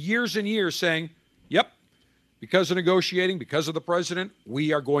time in years and years, saying, yep, because of negotiating, because of the president,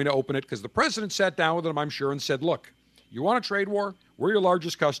 we are going to open it. Because the president sat down with them, I'm sure, and said, look, you want a trade war? We're your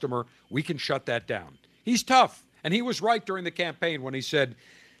largest customer. We can shut that down. He's tough. And he was right during the campaign when he said,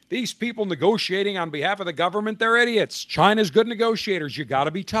 these people negotiating on behalf of the government, they're idiots. China's good negotiators. You got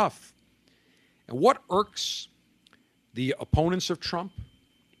to be tough. And what irks the opponents of Trump,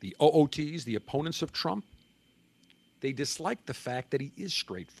 the OOTs, the opponents of Trump, they dislike the fact that he is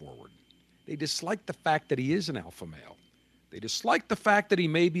straightforward. They dislike the fact that he is an alpha male. They dislike the fact that he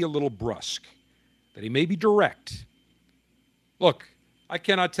may be a little brusque, that he may be direct. Look, I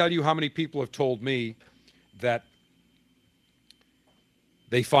cannot tell you how many people have told me that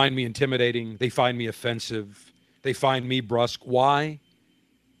they find me intimidating, they find me offensive, they find me brusque. Why?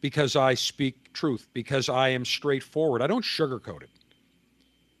 Because I speak truth, because I am straightforward. I don't sugarcoat it.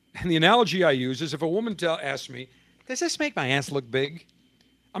 And the analogy I use is if a woman asks me, does this make my ass look big?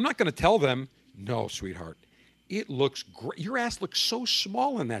 I'm not going to tell them, no, sweetheart, it looks great. Your ass looks so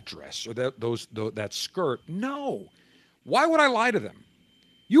small in that dress or that skirt. No. Why would I lie to them?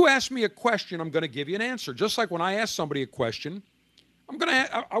 You ask me a question, I'm going to give you an answer. Just like when I ask somebody a question,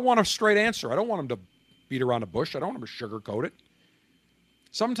 I want a straight answer. I don't want them to beat around the bush. I don't want them to sugarcoat it.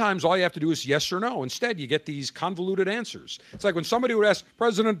 Sometimes all you have to do is yes or no. Instead, you get these convoluted answers. It's like when somebody would ask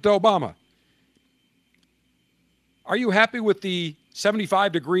President Obama, are you happy with the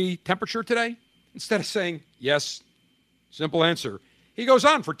 75-degree temperature today? Instead of saying yes, simple answer, he goes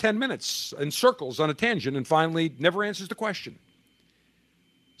on for 10 minutes in circles on a tangent and finally never answers the question.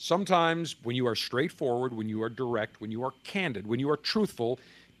 Sometimes when you are straightforward, when you are direct, when you are candid, when you are truthful,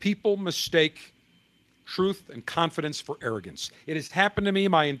 people mistake truth and confidence for arrogance. It has happened to me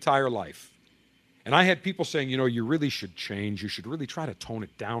my entire life. And I had people saying, you really should change. You should really try to tone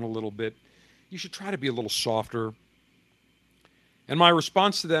it down a little bit. You should try to be a little softer. And my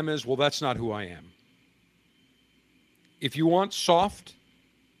response to them is, well, that's not who I am. If you want soft,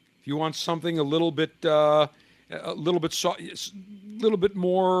 if you want something a little bit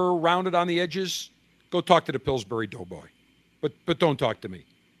more rounded on the edges, go talk to the Pillsbury Doughboy. But don't talk to me.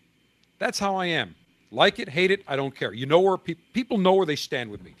 That's how I am. Like it, hate it, I don't care. You know where people know where they stand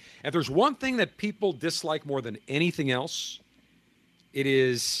with me. And if there's one thing that people dislike more than anything else, it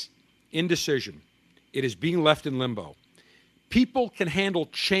is indecision. It is being left in limbo. People can handle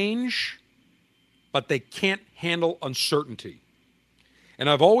change, but they can't handle uncertainty. And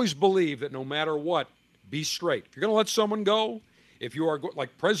I've always believed that no matter what, be straight. If you're going to let someone go, if you are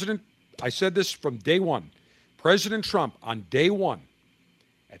like President, I said this from day one, President Trump on day one,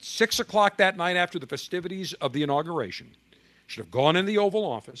 at 6 o'clock that night after the festivities of the inauguration, should have gone in the Oval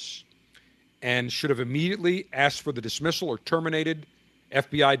Office and should have immediately asked for the dismissal or terminated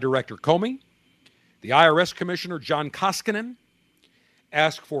FBI Director Comey, The IRS Commissioner, John Koskinen,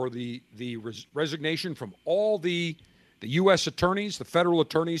 asked for the resignation from all the U.S. attorneys, the federal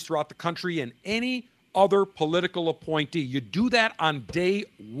attorneys throughout the country, and any other political appointee. You do that on day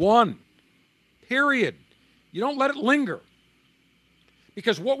one, period. You don't let it linger.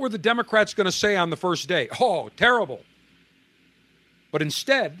 Because what were the Democrats going to say on the first day? Oh, terrible. But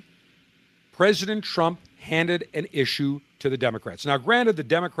instead, President Trump handed an issue to the Democrats. Now, granted, the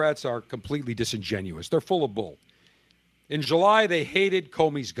Democrats are completely disingenuous. They're full of bull. In July, they hated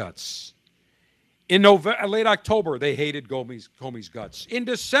Comey's guts. In late October, they hated Comey's guts. In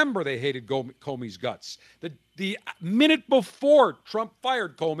December, they hated Comey's guts. The minute before Trump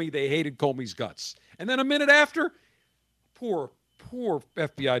fired Comey, they hated Comey's guts. And then a minute after, poor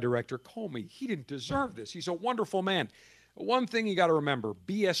FBI Director Comey, he didn't deserve this. He's a wonderful man. One thing you got to remember,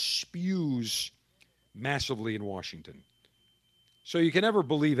 BS spews massively in Washington. So you can never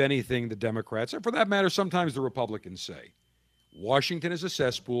believe anything the Democrats, and for that matter, sometimes the Republicans say. Washington is a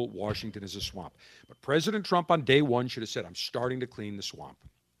cesspool. Washington is a swamp. But President Trump on day one should have said, I'm starting to clean the swamp.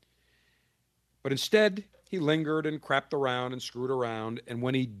 But instead, he lingered and crapped around and screwed around. And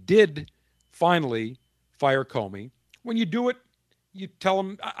when he did finally fire Comey, when you do it, you tell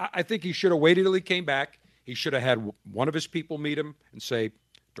him, I think he should have waited till he came back. He should have had one of his people meet him and say,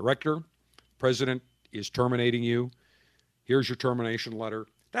 Director, President is terminating you. Here's your termination letter.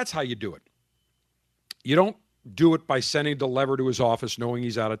 That's how you do it. You don't do it by sending the lever to his office knowing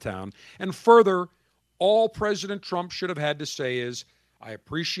he's out of town. And further, all President Trump should have had to say is, I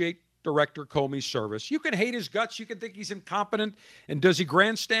appreciate Director Comey's service. You can hate his guts. You can think he's incompetent. And does he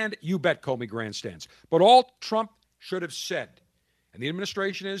grandstand? You bet Comey grandstands. But all Trump should have said, and the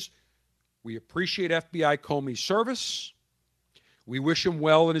administration is, we appreciate FBI Comey's service. We wish him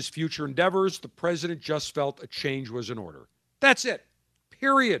well in his future endeavors. The president just felt a change was in order. That's it.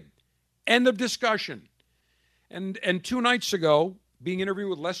 Period. End of discussion. And 2 nights ago, being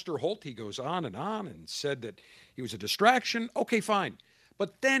interviewed with Lester Holt, he goes on and said that he was a distraction. Okay, fine.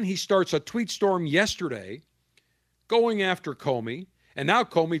 But then he starts a tweet storm yesterday going after Comey. And now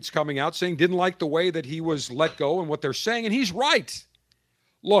Comey's coming out saying didn't like the way that he was let go and what they're saying. And he's right.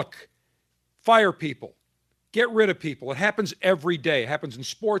 Look, fire people. Get rid of people. It happens every day. It happens in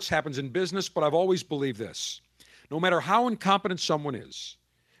sports, happens in business. But I've always believed this. No matter how incompetent someone is,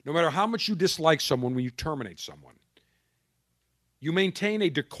 no matter how much you dislike someone when you terminate someone, you maintain a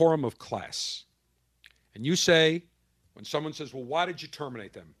decorum of class. And you say, when someone says, well, why did you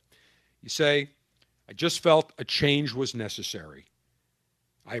terminate them? You say, I just felt a change was necessary.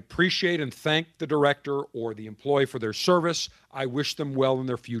 I appreciate and thank the director or the employee for their service. I wish them well in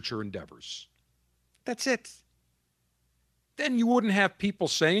their future endeavors. That's it. Then you wouldn't have people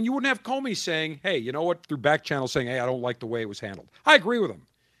saying, you wouldn't have Comey saying, hey, you know what, through back channel saying, hey, I don't like the way it was handled. I agree with him.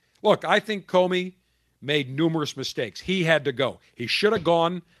 Look, I think Comey made numerous mistakes. He had to go. He should have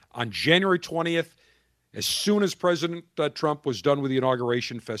gone on January 20th as soon as President Trump was done with the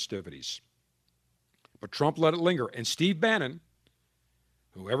inauguration festivities. But Trump let it linger. And Steve Bannon,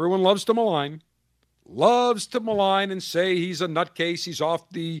 who everyone loves to malign and say he's a nutcase, he's off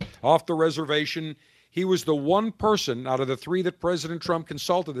the reservation. He was the one person out of the 3 that President Trump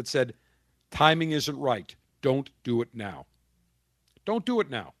consulted that said, timing isn't right. Don't do it now. Don't do it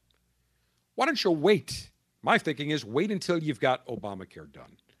now. Why don't you wait? My thinking is wait until you've got Obamacare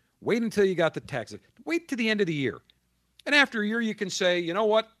done. Wait until you got the taxes. Wait to the end of the year. And after a year, you can say, you know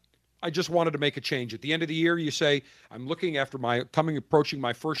what? I just wanted to make a change. At the end of the year, you say, I'm looking after approaching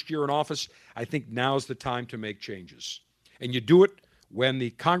my first year in office. I think now's the time to make changes. And you do it when the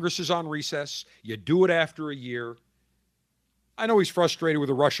Congress is on recess. You do it after a year. I know he's frustrated with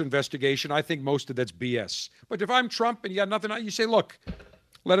the Russia investigation. I think most of that's BS. But if I'm Trump and you got nothing on, you say, look,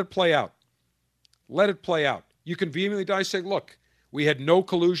 let it play out. Let it play out. You can vehemently say, look, we had no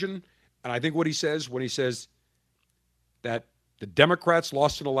collusion. And I think what he says when he says that the Democrats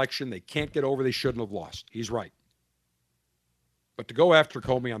lost an election they can't get over, they shouldn't have lost. He's right. But to go after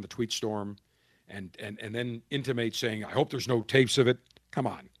Comey on the tweet storm and then intimate saying, I hope there's no tapes of it, come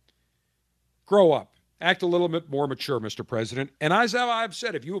on. Grow up. Act a little bit more mature, Mr. President. And as I've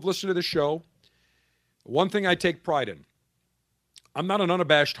said, if you have listened to this show, one thing I take pride in, I'm not an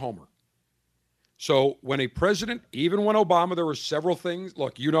unabashed homer. So when a president, even when Obama, there were several things.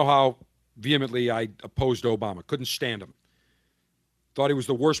 Look, you know how vehemently I opposed Obama. Couldn't stand him. Thought he was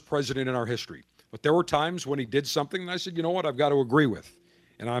the worst president in our history. But there were times when he did something and I said, you know what, I've got to agree with.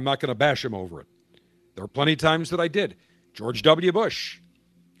 And I'm not going to bash him over it. There were plenty of times that I did. George W. Bush.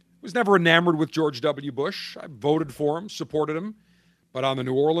 Was never enamored with George W. Bush. I voted for him, supported him. But on the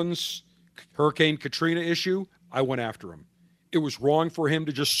New Orleans Hurricane Katrina issue, I went after him. it was wrong for him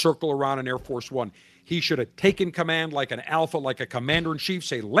to just circle around in Air Force One. He should have taken command like an alpha, like a commander-in-chief,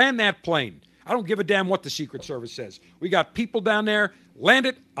 say, land that plane. I don't give a damn what the Secret Service says. We got people down there. Land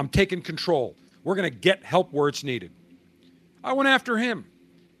it. I'm taking control. We're going to get help where it's needed. I went after him.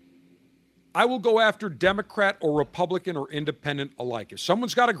 I will go after Democrat or Republican or independent alike. If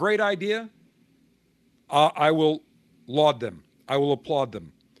someone's got a great idea, I will laud them. I will applaud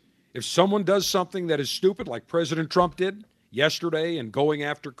them. If someone does something that is stupid, like President Trump did yesterday and going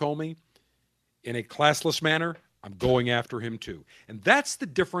after Comey in a classless manner, I'm going after him too. And that's the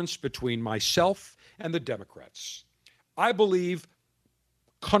difference between myself and the Democrats. I believe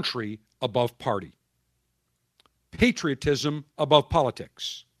country above party, patriotism above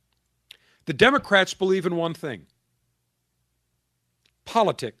politics. The Democrats believe in one thing: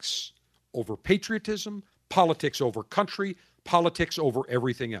 politics over patriotism, politics over country, politics over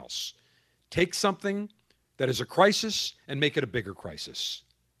everything else. Take something that is a crisis and make it a bigger crisis.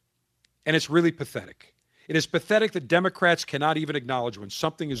 And it's really pathetic. It is pathetic that Democrats cannot even acknowledge when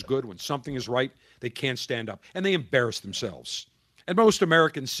something is good, when something is right. They can't stand up, and they embarrass themselves. And most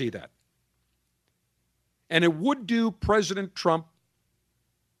Americans see that. And it would do President Trump,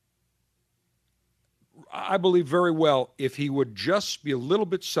 I believe, very well if he would just be a little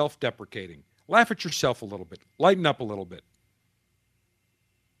bit self-deprecating. Laugh at yourself a little bit. Lighten up a little bit.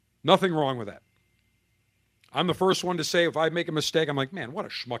 Nothing wrong with that. I'm the first one to say if I make a mistake, I'm like, man, what a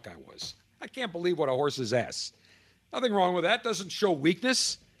schmuck I was. I can't believe what a horse's ass. Nothing wrong with that. Doesn't show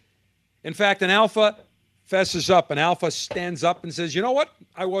weakness. In fact, an alpha fesses up. An alpha stands up and says, you know what?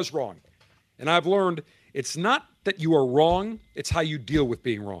 I was wrong. And I've learned it's not that you are wrong. It's how you deal with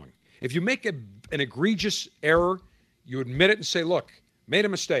being wrong. If you make an egregious error, you admit it and say, look, made a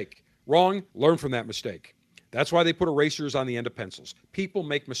mistake. Wrong, learn from that mistake. That's why they put erasers on the end of pencils. People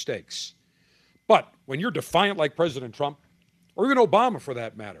make mistakes. But when you're defiant like President Trump, or even Obama for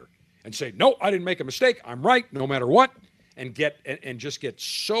that matter, and say, no, I didn't make a mistake, I'm right, no matter what, and just get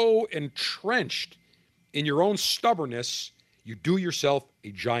so entrenched in your own stubbornness, you do yourself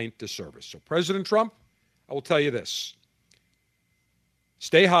a giant disservice. So President Trump, I will tell you this.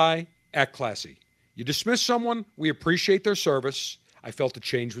 Stay high, act classy. You dismiss someone, we appreciate their service. I felt a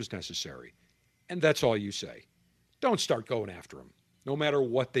change was necessary. And that's all you say. Don't start going after them, no matter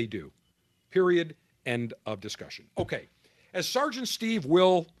what they do. Period. End of discussion. Okay. As Sergeant Steve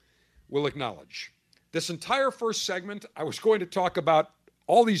will acknowledge, this entire first segment, I was going to talk about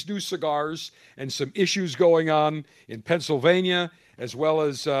all these new cigars and some issues going on in Pennsylvania, as well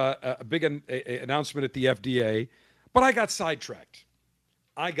as a big announcement at the FDA. But I got sidetracked.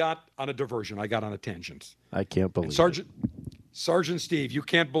 I got on a diversion. I got on a tangent. I can't believe it. Sergeant Steve, you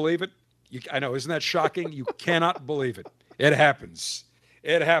can't believe it? I know, isn't that shocking? You cannot believe it. It happens.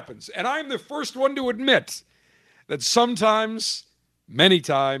 It happens. And I'm the first one to admit that sometimes, many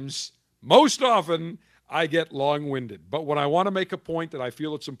times, most often, I get long-winded. But when I want to make a point that I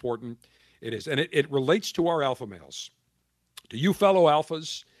feel it's important, it is. And it relates to our alpha males. To you fellow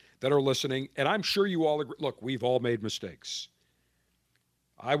alphas that are listening, and I'm sure you all agree. Look, we've all made mistakes.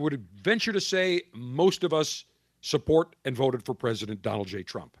 I would venture to say most of us support and voted for President Donald J.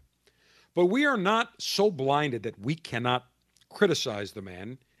 Trump. But we are not so blinded that we cannot criticize the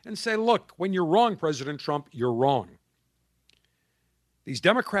man and say, look, when you're wrong, President Trump, you're wrong. These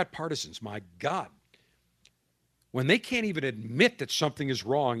Democrat partisans, my God, when they can't even admit that something is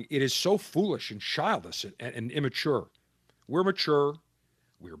wrong, it is so foolish and childish and immature. We're mature,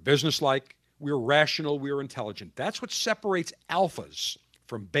 we're businesslike, we're rational, we're intelligent. That's what separates alphas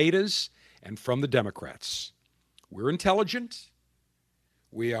from betas and from the Democrats. We're intelligent,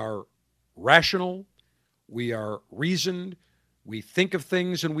 we are rational, we are reasoned, we think of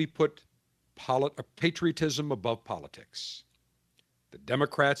things, and we put patriotism above politics. The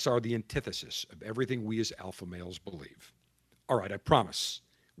Democrats are the antithesis of everything we as alpha males believe. All right, I promise.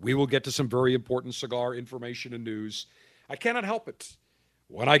 We will get to some very important cigar information and news. I cannot help it.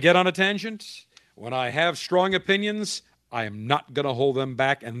 When I get on a tangent, when I have strong opinions, I am not going to hold them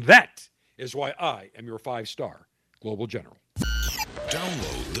back, and that is why I am your 5-star Global General.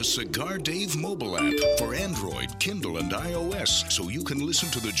 Download the Cigar Dave mobile app for Android, Kindle, and iOS so you can listen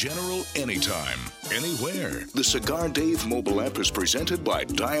to the General anytime, anywhere. The Cigar Dave mobile app is presented by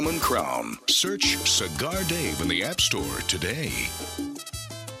Diamond Crown. Search Cigar Dave in the App Store today.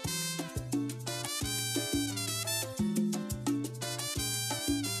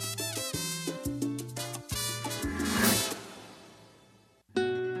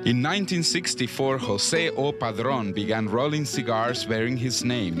 In 1964, Jose O. Padron began rolling cigars bearing his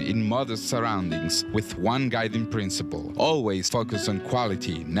name in modest surroundings with one guiding principle: always focus on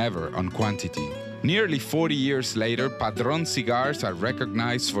quality, never on quantity. Nearly 40 years later, Padron cigars are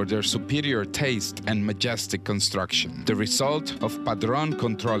recognized for their superior taste and majestic construction, the result of Padron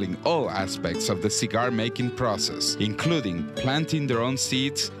controlling all aspects of the cigar-making process, including planting their own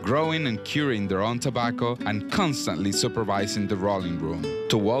seeds, growing and curing their own tobacco, and constantly supervising the rolling room.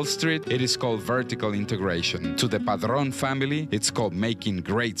 To Wall Street, it is called vertical integration. To the Padron family, it's called making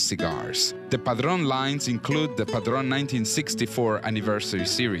great cigars. The Padron lines include the Padron 1964 Anniversary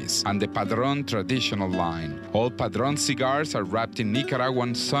Series and the Padron Traditional line. All Padron cigars are wrapped in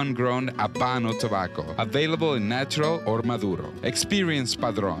Nicaraguan sun-grown Habano tobacco, available in natural or Maduro. Experience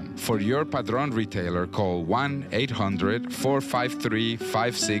Padron. For your Padron retailer, call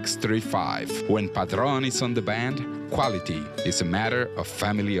 1-800-453-5635. When Padron is on the band, quality is a matter of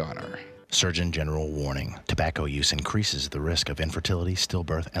family honor. Surgeon General warning. Tobacco use increases the risk of infertility,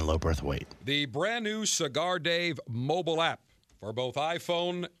 stillbirth, and low birth weight. The brand new Cigar Dave mobile app for both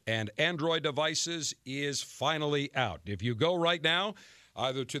iPhone and Android devices is finally out. If you go right now,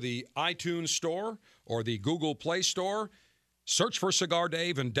 either to the iTunes Store or the Google Play Store, search for Cigar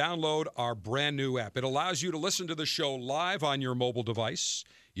Dave and download our brand new app. It allows you to listen to the show live on your mobile device.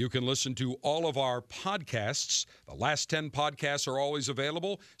 You can listen to all of our podcasts. The last 10 podcasts are always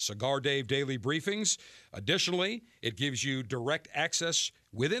available. Cigar Dave Daily Briefings. Additionally, it gives you direct access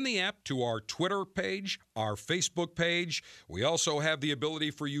within the app to our Twitter page, our Facebook page. We also have the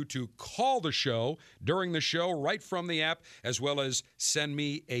ability for you to call the show during the show right from the app, as well as send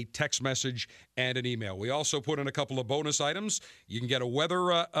me a text message and an email. We also put in a couple of bonus items. You can get a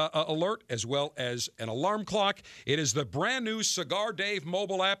weather alert as well as an alarm clock. It is the brand new Cigar Dave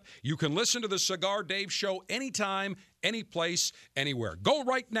mobile app. You can listen to the Cigar Dave show anytime, any place, anywhere. Go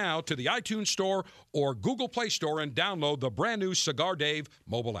right now to the iTunes Store or Google Play Store and download the brand new Cigar Dave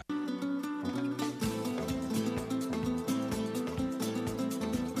mobile app.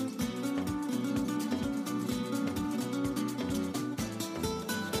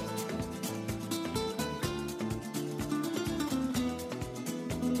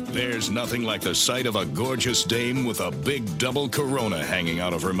 There's nothing like the sight of a gorgeous dame with a big double Corona hanging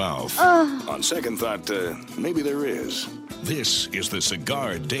out of her mouth. On second thought, maybe there is. This is the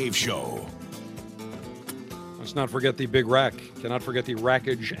Cigar Dave Show. Let's not forget the big rack. Cannot forget the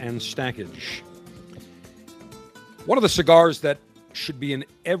rackage and stackage. One of the cigars that should be in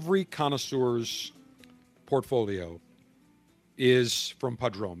every connoisseur's portfolio is from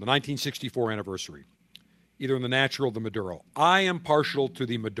Padron, the 1964 anniversary. Either in the natural or the Maduro. I am partial to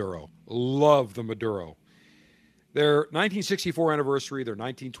the Maduro. Love the Maduro. Their 1964 anniversary, their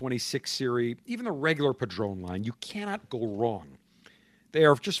 1926 series, even the regular Padron line, you cannot go wrong. They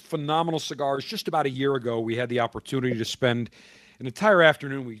are just phenomenal cigars. Just about a year ago, we had the opportunity to spend an entire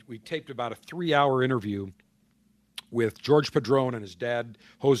afternoon. We taped about a 3-hour interview with George Padron and his dad,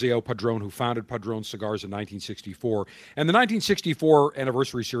 Jose O. Padron, who founded Padron Cigars in 1964. And the 1964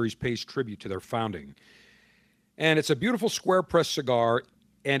 anniversary series pays tribute to their founding. And it's a beautiful square press cigar,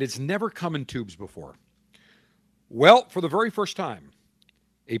 and it's never come in tubes before. Well, for the very first time,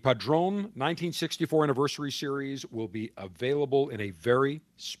 a Padron 1964 anniversary series will be available in a very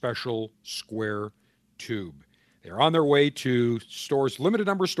special square tube. They're on their way to stores, limited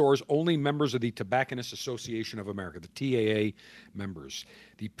number of stores, only members of the Tobacconists Association of America, the TAA members.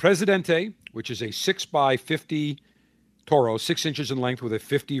 The Presidente, which is a 6x50 Toro, 6 inches in length with a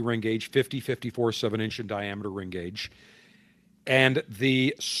 50 ring gauge, 54, 7-inch in diameter ring gauge. And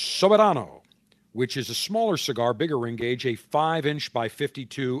the Soberano, which is a smaller cigar, bigger ring gauge, a 5-inch by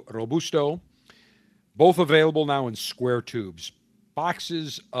 52 Robusto. Both available now in square tubes.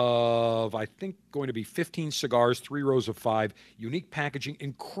 Boxes of, I think, going to be 15 cigars, 3 rows of 5. Unique packaging,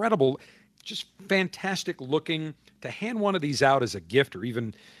 incredible, just fantastic looking. To hand one of these out as a gift or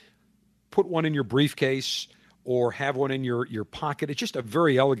even put one in your briefcase or have one in your pocket. It's just a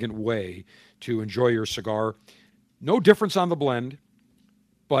very elegant way to enjoy your cigar. No difference on the blend,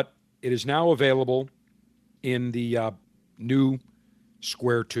 but it is now available in the new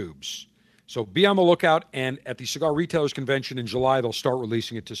square tubes. So be on the lookout, and at the Cigar Retailers Convention in July, they'll start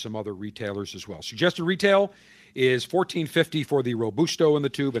releasing it to some other retailers as well. Suggested retail is $14.50 for the Robusto in the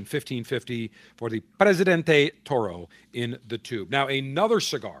tube and $15.50 for the Presidente Toro in the tube. Now, another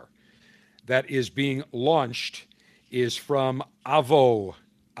cigar that is being launched is from Avo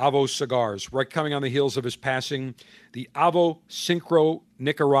Cigars, right coming on the heels of his passing. The Avo Syncro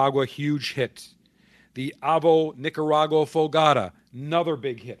Nicaragua, huge hit. The Avo Nicaragua Fogata, another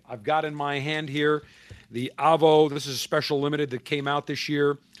big hit. I've got in my hand here the Avo, this is a special limited that came out this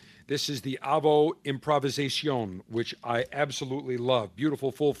year. This is the Avo Improvisacion, which I absolutely love.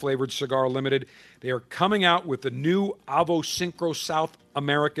 Beautiful, full-flavored cigar limited. They are coming out with the new Avo Syncro South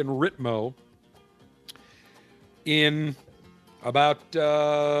American Ritmo. in about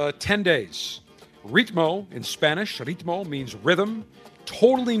 10 days. Ritmo in Spanish. Ritmo means rhythm.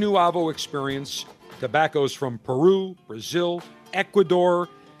 Totally new Avo experience. Tobaccos from Peru, Brazil, Ecuador,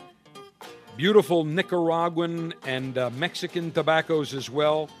 beautiful Nicaraguan and Mexican tobaccos as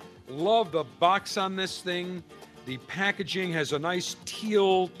well. Love the box on this thing. The packaging has a nice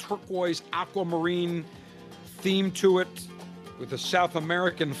teal, turquoise, aquamarine theme to it with a South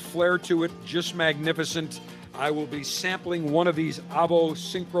American flair to it. Just magnificent. I will be sampling one of these Avo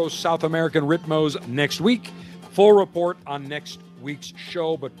Synchro South American Ritmos next week. Full report on next week's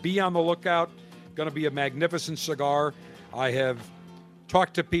show, but be on the lookout. Going to be a magnificent cigar. I have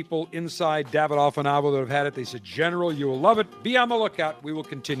talked to people inside Davidoff and Avo that have had it. They said, General, you will love it. Be on the lookout. We will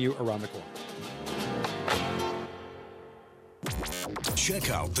continue around the corner.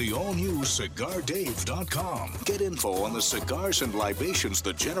 Check out the all-new CigarDave.com. Get info on the cigars and libations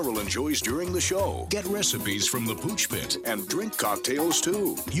the General enjoys during the show. Get recipes from the Pooch Pit and drink cocktails,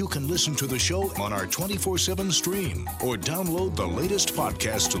 too. You can listen to the show on our 24/7 stream or download the latest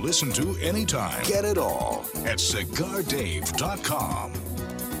podcast to listen to anytime. Get it all at CigarDave.com.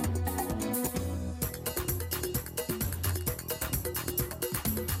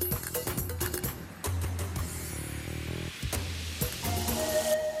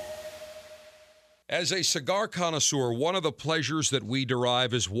 As a cigar connoisseur, one of the pleasures that we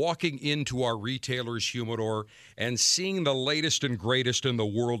derive is walking into our retailer's humidor and seeing the latest and greatest in the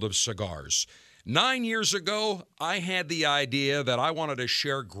world of cigars. 9 years ago, I had the idea that I wanted to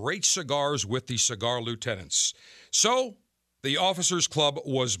share great cigars with the cigar lieutenants. So, the Officers Club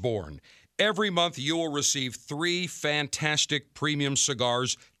was born. Every month, you will receive 3 fantastic premium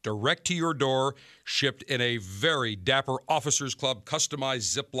cigars direct to your door, shipped in a very dapper Officers Club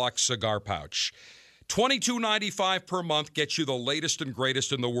customized Ziploc cigar pouch. $22.95 per month gets you the latest and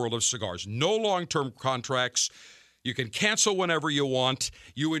greatest in the world of cigars. No long-term contracts. You can cancel whenever you want.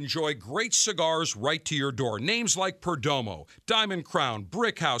 You enjoy great cigars right to your door. Names like Perdomo, Diamond Crown,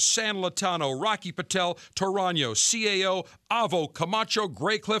 Brickhouse, San Latano, Rocky Patel, Torano, CAO, Avo, Camacho,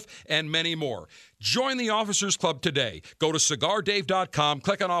 Graycliff, and many more. Join the Officers Club today. Go to CigarDave.com,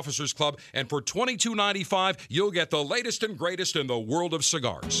 click on Officers Club, and for $22.95, you'll get the latest and greatest in the world of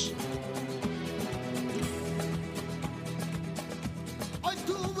cigars.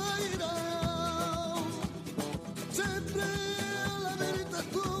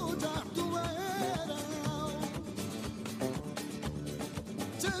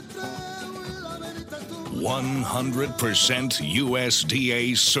 %100%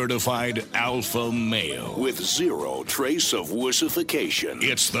 USDA certified alpha male with zero trace of wussification.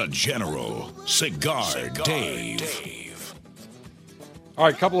 It's the General Cigar Dave. All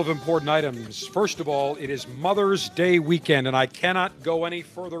right, a couple of important items. First of all, it is Mother's Day weekend, and I cannot go any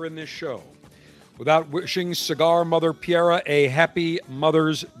further in this show without wishing Cigar Mother Piera a happy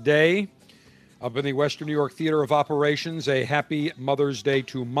Mother's Day. Up in the Western New York Theater of Operations, a happy Mother's Day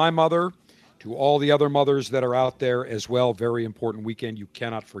to my mother, to all the other mothers that are out there as well. Very important weekend. You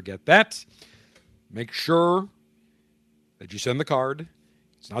cannot forget that. Make sure that you send the card.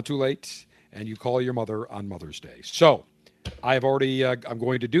 It's not too late. And you call your mother on Mother's Day. So I'm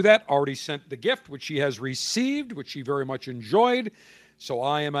going to do that. Already sent the gift, which she has received, which she very much enjoyed. So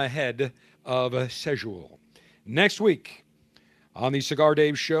I am ahead of schedule. Next week on the Cigar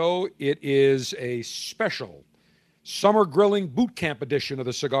Dave Show, it is a special Summer Grilling Boot Camp edition of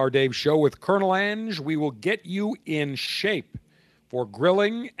the Cigar Dave Show with Colonel Ange. We will get you in shape for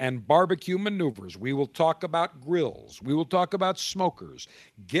grilling and barbecue maneuvers. We will talk about grills. We will talk about smokers,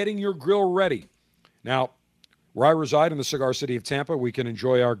 getting your grill ready. Now, where I reside in the cigar city of Tampa, we can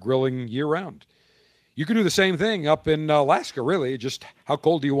enjoy our grilling year-round. You can do the same thing up in Alaska, really. Just how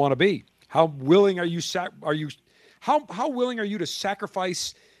cold do you want to be? How willing are you how willing are you to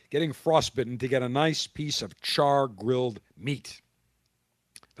sacrifice getting frostbitten to get a nice piece of char-grilled meat?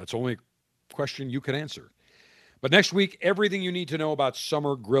 That's only a question you can answer. But next week, everything you need to know about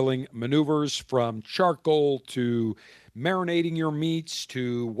summer grilling maneuvers, from charcoal to marinating your meats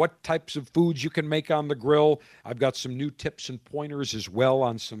to what types of foods you can make on the grill. I've got some new tips and pointers as well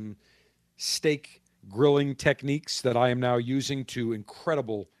on some steak grilling techniques that I am now using to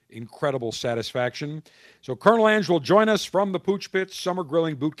incredible satisfaction. So Colonel Ange will join us from the Pooch Pit Summer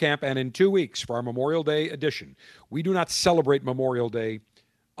Grilling Boot Camp, and in 2 weeks for our Memorial Day edition. We do not celebrate Memorial Day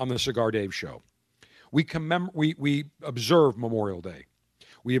on the Cigar Dave Show. We observe Memorial Day.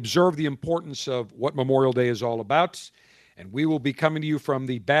 We observe the importance of what Memorial Day is all about, and we will be coming to you from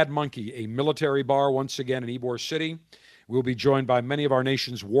the Bad Monkey, a military bar once again in Ybor City. We'll be joined by many of our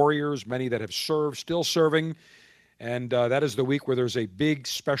nation's warriors, many that have served, still serving. And that is the week where there's a big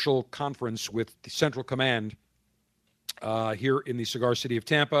special conference with the Central Command here in the Cigar City of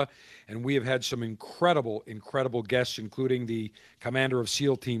Tampa, and we have had some incredible guests, including the commander of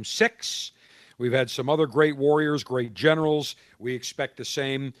SEAL Team 6. We've had some other great warriors, great generals. We expect the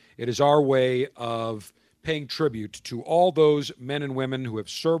same. It is our way of paying tribute to all those men and women who have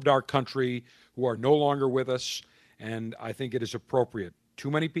served our country, who are no longer with us, and I think it is appropriate.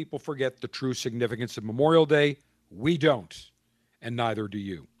 Too many people forget the true significance of Memorial Day. We don't, and neither do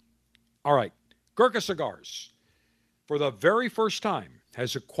you. All right, Gurkha Cigars, for the very first time,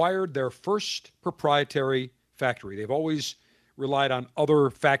 has acquired their first proprietary factory. They've always relied on other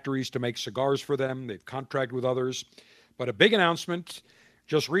factories to make cigars for them. They've contracted with others. But a big announcement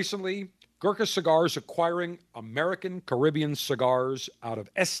just recently, Gurkha Cigars acquiring American Caribbean Cigars out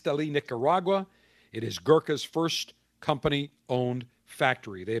of Esteli, Nicaragua. It is Gurkha's first company-owned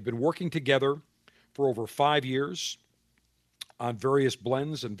factory. They have been working together for over 5 years on various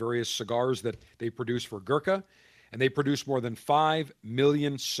blends and various cigars that they produce for Gurkha. And they produce more than 5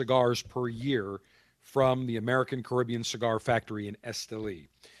 million cigars per year from the American Caribbean Cigar Factory in Esteli.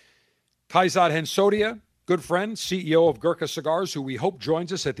 Kaizad Hensodia, good friend, CEO of Gurkha Cigars, who we hope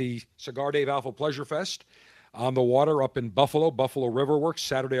joins us at the Cigar Dave Alpha Pleasure Fest on the water up in Buffalo River Works,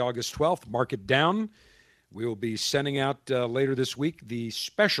 Saturday, August 12th. Mark it down. We will be sending out later this week the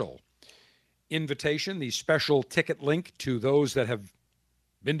special invitation, the special ticket link to those that have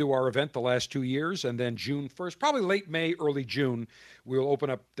been to our event the last 2 years, and then June 1st, probably late May, early June, we'll open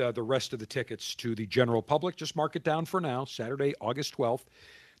up the rest of the tickets to the general public. Just mark it down for now, Saturday, August 12th.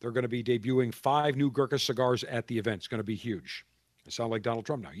 They're going to be debuting 5 new Gurkha cigars at the event. It's going to be huge. I sound like Donald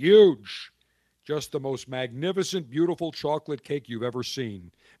Trump now. Huge. Just the most magnificent, beautiful chocolate cake you've ever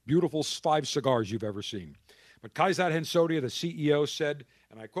seen. Beautiful 5 cigars you've ever seen. But Kaizad Hensodia, the CEO, said,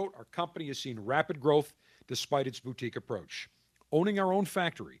 and I quote, "Our company has seen rapid growth despite its boutique approach. Owning our own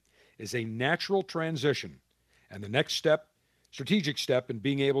factory is a natural transition and the next step, strategic step in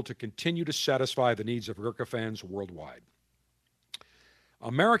being able to continue to satisfy the needs of Gurkha fans worldwide."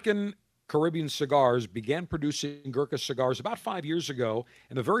 American Caribbean Cigars began producing Gurkha cigars about 5 years ago.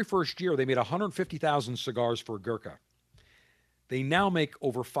 In the very first year, they made 150,000 cigars for Gurkha. They now make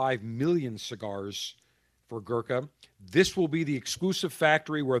over 5 million cigars for Gurkha. This will be the exclusive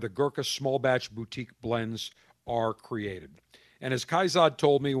factory where the Gurkha small batch boutique blends are created. And as Kaizad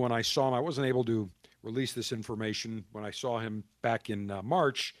told me when I saw him, I wasn't able to release this information when I saw him back in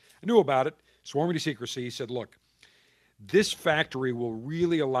March. I knew about it, swore me to secrecy. He said, look, this factory will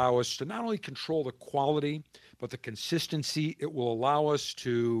really allow us to not only control the quality, but the consistency. It will allow us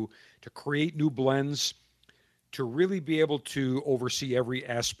to create new blends, to really be able to oversee every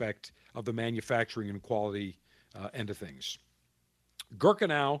aspect of the manufacturing and quality end of things. Gurkha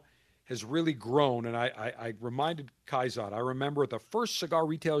now has really grown, and I reminded Kaizad, I remember at the first Cigar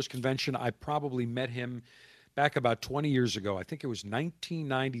Retailers Convention, I probably met him back about 20 years ago. I think it was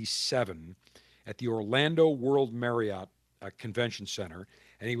 1997 at the Orlando World Marriott Convention Center,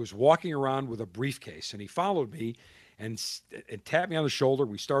 and he was walking around with a briefcase, and he followed me and tapped me on the shoulder.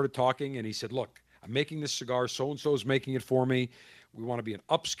 We started talking, and he said, look, I'm making this cigar, so-and-so is making it for me. We want to be an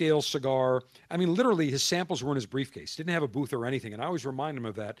upscale cigar. I mean, literally, his samples were in his briefcase. Didn't have a booth or anything, and I always remind him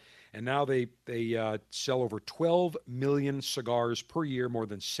of that. And now they sell over 12 million cigars per year, more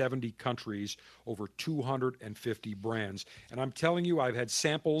than 70 countries, over 250 brands. And I'm telling you, I've had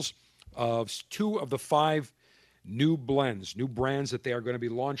samples of 2 of the 5 new blends, new brands that they are going to be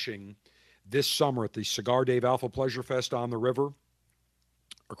launching this summer at the Cigar Dave Alpha Pleasure Fest on the river,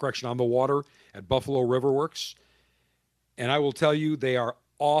 on the water at Buffalo River Works. And I will tell you, they are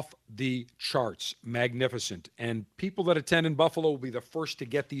off the charts, magnificent. And people that attend in Buffalo will be the first to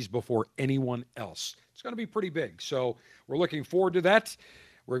get these before anyone else. It's going to be pretty big. So we're looking forward to that.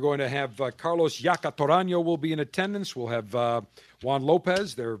 We're going to have Carlos Yaca Torano will be in attendance. We'll have Juan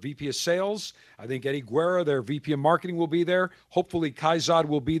Lopez, their VP of Sales. I think Eddie Guerra, their VP of Marketing, will be there. Hopefully Kaizad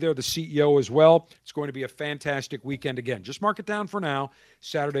will be there, the CEO as well. It's going to be a fantastic weekend again. Just mark it down for now.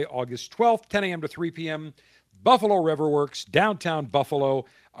 Saturday, August 12th, 10 a.m. to 3 p.m., Buffalo River Works, downtown Buffalo.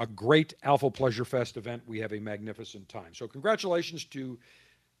 A great Alpha Pleasure Fest event. We have a magnificent time. So congratulations to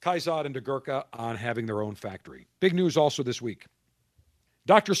Kaizad and to Gurkha on having their own factory. Big news also this week.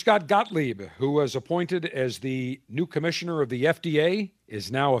 Dr. Scott Gottlieb, who was appointed as the new commissioner of the FDA,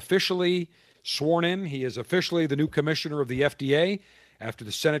 is now officially sworn in. He is officially the new commissioner of the FDA after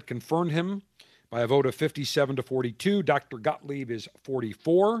the Senate confirmed him by a vote of 57 to 42. Dr. Gottlieb is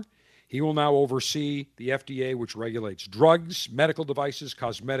 44. He will now oversee the FDA, which regulates drugs, medical devices,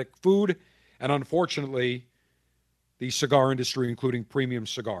 cosmetic, food, and unfortunately, the cigar industry, including premium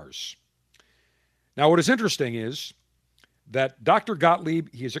cigars. Now, what is interesting is that Dr. Gottlieb,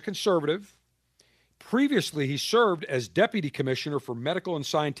 he is a conservative, Previously, he served as Deputy Commissioner for Medical and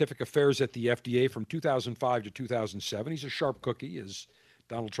Scientific Affairs at the FDA from 2005 to 2007. He's a sharp cookie, as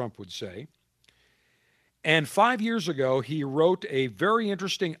Donald Trump would say. And 5 years ago, he wrote a very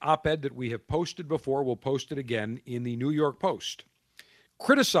interesting op-ed that we have posted before. We'll post it again in the New York Post,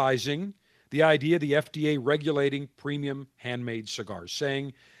 criticizing the idea of the FDA regulating premium handmade cigars,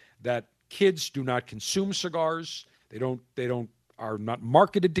 saying that kids do not consume cigars. They are not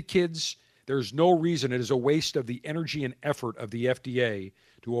marketed to kids. There's no reason. It is a waste of the energy and effort of the FDA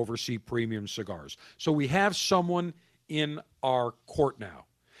to oversee premium cigars. So we have someone in our court now.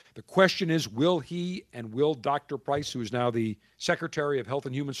 The question is, will he and will Dr. Price, who is now the Secretary of Health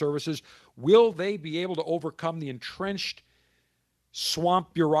and Human Services, will they be able to overcome the entrenched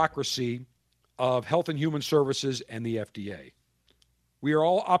swamp bureaucracy of Health and Human Services and the FDA? We are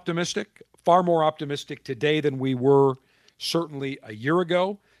all optimistic, far more optimistic today than we were certainly a year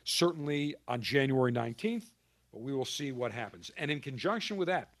ago, certainly on January 19th, but we will see what happens. And in conjunction with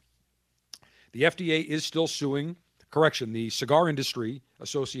that, the FDA is still suing, the cigar industry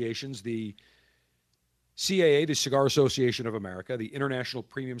associations, the CAA, the Cigar Association of America, the International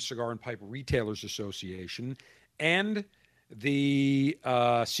Premium Cigar and Pipe Retailers Association, and the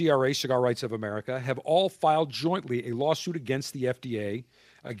CRA, Cigar Rights of America, have all filed jointly a lawsuit against the FDA,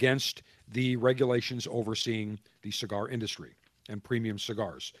 against the regulations overseeing the cigar industry and premium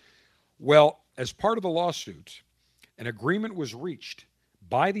cigars. Well, as part of the lawsuit, an agreement was reached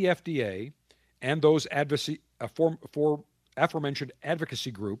by the FDA and those aforementioned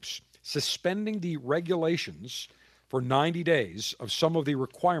advocacy groups, suspending the regulations for 90 days of some of the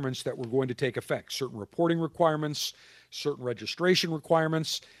requirements that were going to take effect, certain reporting requirements, certain registration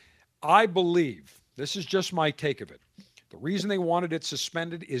requirements. I believe, this is just my take of it, the reason they wanted it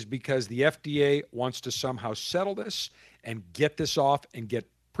suspended is because the FDA wants to somehow settle this and get this off and get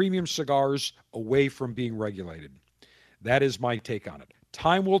premium cigars away from being regulated. That is my take on it.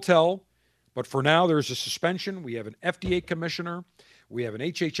 Time will tell, but for now there's a suspension. We have an FDA commissioner. We have an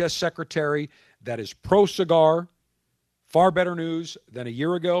HHS secretary that is pro-cigar. Far better news than a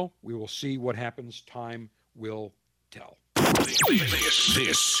year ago. We will see what happens. Time will tell.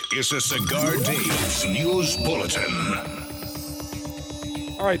 This is a Cigar Dave's News Bulletin.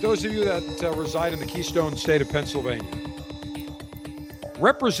 All right, those of you that reside in the Keystone State of Pennsylvania.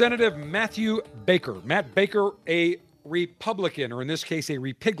 Representative Matt Baker, a Republican, or in this case a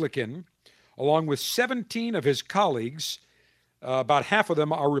Republican, along with 17 of his colleagues, about half of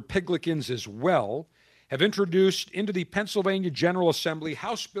them are Republicans as well, have introduced into the Pennsylvania General Assembly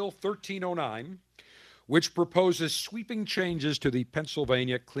House Bill 1309, which proposes sweeping changes to the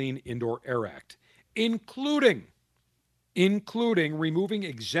Pennsylvania Clean Indoor Air Act, including removing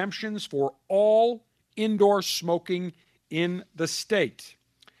exemptions for all indoor smoking in the state.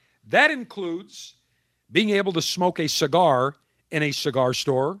 That includes being able to smoke a cigar in a cigar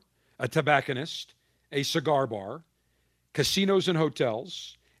store, a tobacconist, a cigar bar, casinos and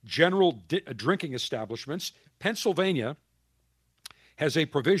hotels, general drinking establishments. Pennsylvania has a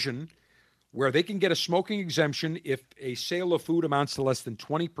provision where they can get a smoking exemption if a sale of food amounts to less than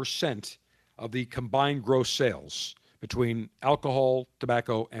 20% of the combined gross sales between alcohol,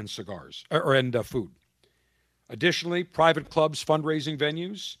 tobacco, and cigars, and food. Additionally, private clubs, fundraising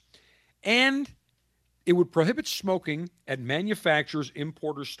venues, and it would prohibit smoking at manufacturers,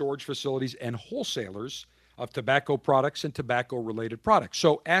 importers, storage facilities, and wholesalers of tobacco products and tobacco-related products.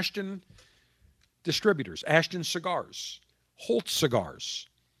 So Ashton distributors, Ashton cigars, Holt cigars,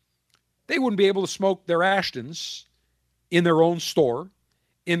 they wouldn't be able to smoke their Ashtons in their own store,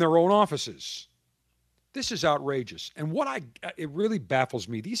 in their own offices. This is outrageous. And it really baffles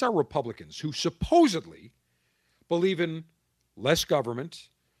me. These are Republicans who supposedly believe in less government,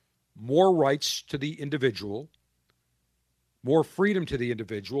 more rights to the individual, more freedom to the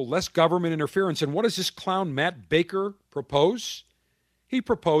individual, less government interference. And what does this clown Matt Baker propose? He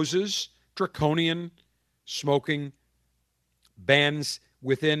proposes draconian smoking bans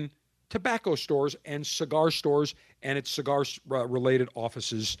within tobacco stores and cigar stores and its cigar-related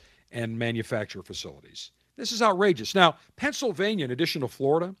offices and manufacturer facilities. This is outrageous. Now, Pennsylvania, in addition to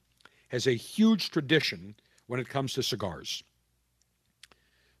Florida, has a huge tradition when it comes to cigars.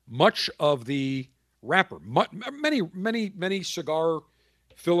 Much of the wrapper, many cigar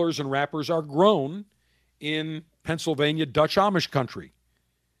fillers and wrappers are grown in Pennsylvania Dutch Amish country.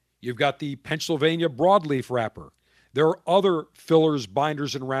 You've got the Pennsylvania broadleaf wrapper. There are other fillers,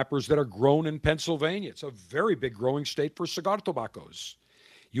 binders, and wrappers that are grown in Pennsylvania. It's a very big growing state for cigar tobaccos.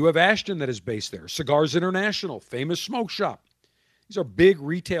 You have Ashton that is based there. Cigars International, famous smoke shop. These are big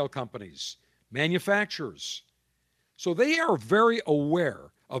retail companies, manufacturers. So they are very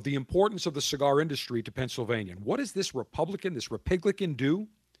aware of the importance of the cigar industry to Pennsylvania. And what does this Republican, this Republican do?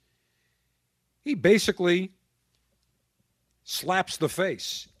 He basically slaps the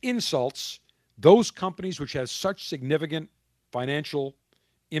face, insults those companies which have such significant financial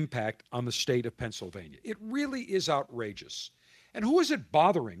impact on the state of Pennsylvania. It really is outrageous. And who is it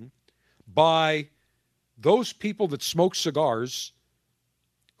bothering by those people that smoke cigars?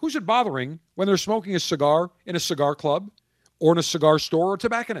 Who's it bothering when they're smoking a cigar in a cigar club or in a cigar store or a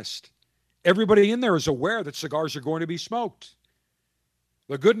tobacconist? Everybody in there is aware that cigars are going to be smoked.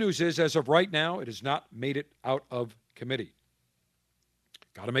 The good news is, as of right now, it has not made it out of committee.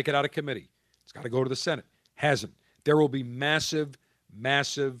 Got to make it out of committee. It's got to go to the Senate. Hasn't. There will be massive,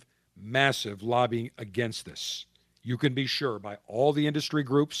 massive, massive lobbying against this. You can be sure, by all the industry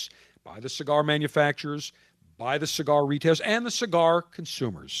groups, by the cigar manufacturers, by the cigar retailers, and the cigar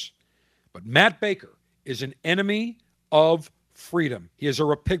consumers. But Matt Baker is an enemy of freedom. He is a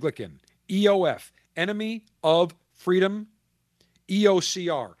Republican, EOF, enemy of freedom,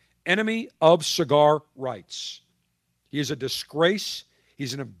 EOCR, enemy of cigar rights. He is a disgrace.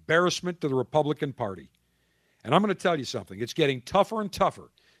 He's an embarrassment to the Republican Party. And I'm going to tell you something. It's getting tougher and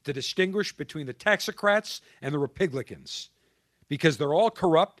tougher to distinguish between the Taxocrats and the Republicans because they're all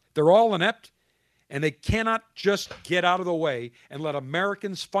corrupt, they're all inept, and they cannot just get out of the way and let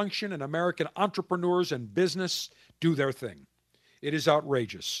Americans function and American entrepreneurs and business do their thing. It is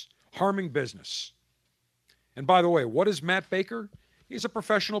outrageous, harming business. And by the way, what is Matt Baker? He's a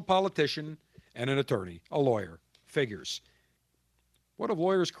professional politician and an attorney, a lawyer. Figures. What have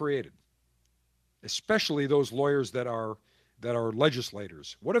lawyers created? Especially those lawyers that are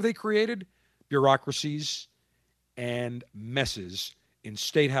legislators. What have they created? Bureaucracies and messes in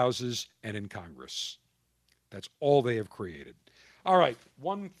state houses and in Congress. That's all they have created. All right,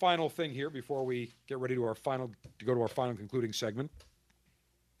 one final thing here before we get ready to go to our final concluding segment.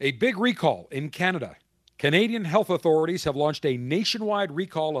 A big recall in Canada. Canadian health authorities have launched a nationwide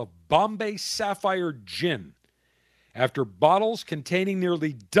recall of Bombay Sapphire Gin after bottles containing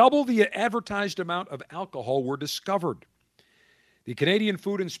nearly double the advertised amount of alcohol were discovered. The Canadian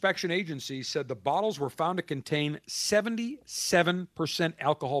Food Inspection Agency said the bottles were found to contain 77%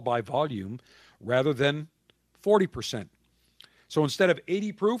 alcohol by volume rather than 40%. So instead of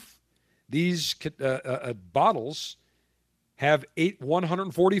 80 proof, these bottles have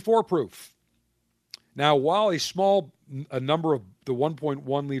 144 proof. Now, while a number of the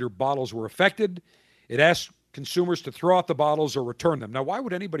 1.1 liter bottles were affected, it asked consumers to throw out the bottles or return them. Now, why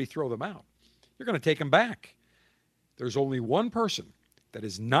would anybody throw them out? You're going to take them back. There's only one person that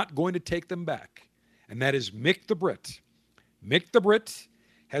is not going to take them back, and that is Mick the Brit. Mick the Brit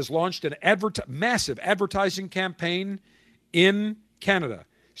has launched an massive advertising campaign in Canada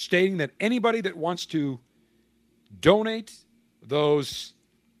stating that anybody that wants to donate those,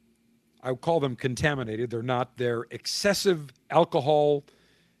 I would call them contaminated, they're not, they're excessive alcohol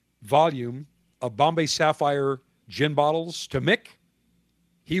volume of Bombay Sapphire gin bottles to Mick,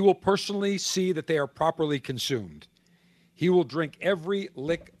 he will personally see that they are properly consumed. He will drink every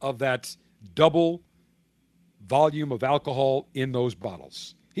lick of that double volume of alcohol in those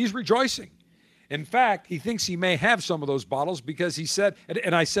bottles. He's rejoicing. In fact, he thinks he may have some of those bottles because he said,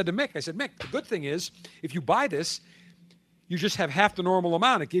 and I said to Mick, Mick, the good thing is, if you buy this, you just have half the normal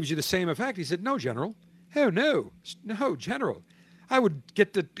amount. It gives you the same effect. He said, no, General. Oh, no, General. I would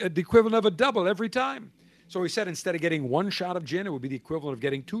get the equivalent of a double every time. So he said instead of getting one shot of gin, it would be the equivalent of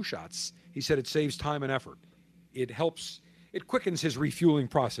getting 2 shots. He said it saves time and effort. It helps, it quickens his refueling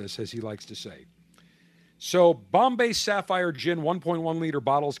process, as he likes to say. So Bombay Sapphire Gin, 1.1 liter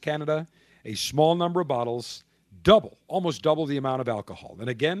bottles, Canada, a small number of bottles, almost double the amount of alcohol. And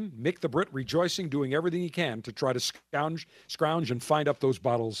again, Mick the Brit rejoicing, doing everything he can to try to scrounge and find up those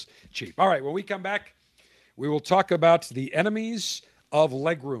bottles cheap. All right, when we come back, we will talk about the enemies of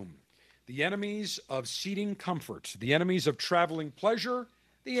legroom, the enemies of seating comfort, the enemies of traveling pleasure,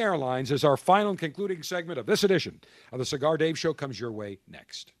 the airlines, as our final and concluding segment of this edition of the Cigar Dave Show comes your way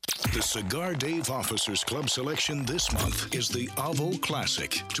next. The Cigar Dave Officers Club selection this month is the Avo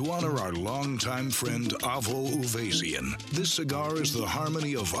Classic to honor our longtime friend Avo Uvezian. This cigar is the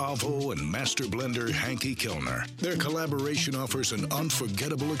harmony of Avo and master blender Hanky Kilner. Their collaboration offers an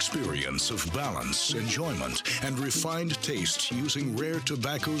unforgettable experience of balance, enjoyment, and refined taste using rare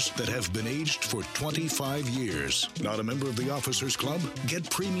tobaccos that have been aged for 25 years. Not a member of the Officers Club? Get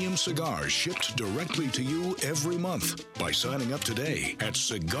premium cigars shipped directly to you every month by signing up today at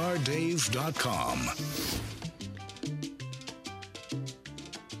CigarDave.com.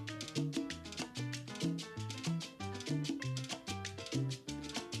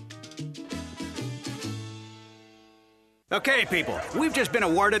 Okay, people, we've just been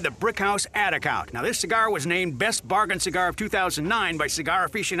awarded the Brickhouse Ad Account. Now, this cigar was named Best Bargain Cigar of 2009 by Cigar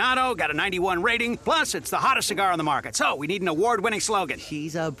Aficionado, got a 91 rating, plus it's the hottest cigar on the market. So, we need an award-winning slogan.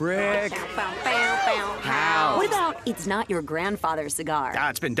 She's a brick. How? What about it's not your grandfather's cigar?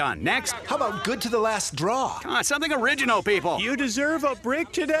 It's been done. Next. How about good to the last draw? Something original, people. You deserve a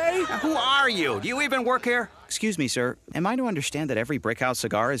brick today? Who are you? Do you even work here? Excuse me, sir. Am I to understand that every Brickhouse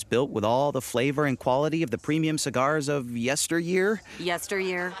cigar is built with all the flavor and quality of the premium cigars of yesteryear?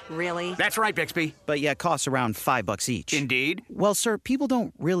 Yesteryear? Really? That's right, Bixby. But yet costs around $5 each. Indeed. Well, sir, people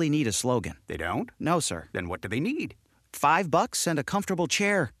don't really need a slogan. They don't? No, sir. Then what do they need? $5 and a comfortable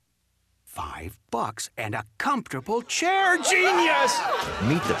chair. $5 and a comfortable chair. Genius!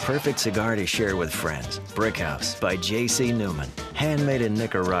 Meet the perfect cigar to share with friends. Brickhouse by J.C. Newman. Handmade in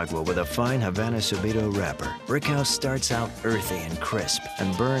Nicaragua with a fine Havana Subito wrapper. Brickhouse starts out earthy and crisp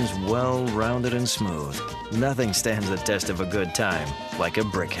and burns well rounded and smooth. Nothing stands the test of a good time like a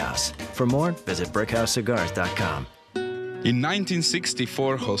Brickhouse. For more, visit BrickhouseCigars.com. In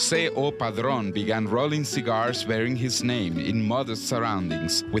 1964, Jose O. Padron began rolling cigars bearing his name in modest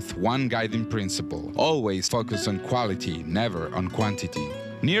surroundings with one guiding principle: always focus on quality, never on quantity.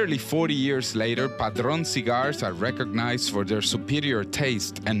 Nearly 40 years later, Padron cigars are recognized for their superior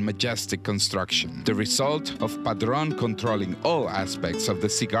taste and majestic construction, the result of Padron controlling all aspects of the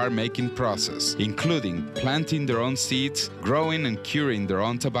cigar-making process, including planting their own seeds, growing and curing their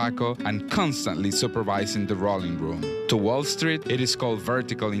own tobacco, and constantly supervising the rolling room. To Wall Street, it is called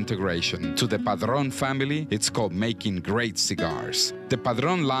vertical integration. To the Padron family, it's called making great cigars. The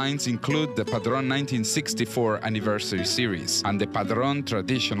Padron lines include the Padron 1964 Anniversary Series and the Padron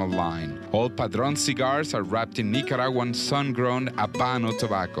Traditional line. All Padron cigars are wrapped in Nicaraguan sun-grown Habano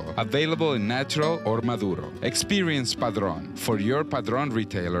tobacco, available in natural or Maduro. Experience Padron. For your Padron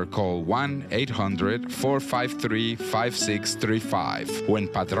retailer, call 1-800-453-5635. When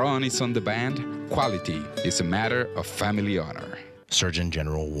Padron is on the band, quality is a matter of family honor. Surgeon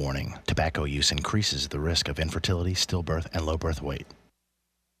General warning. Tobacco use increases the risk of infertility, stillbirth, and low birth weight.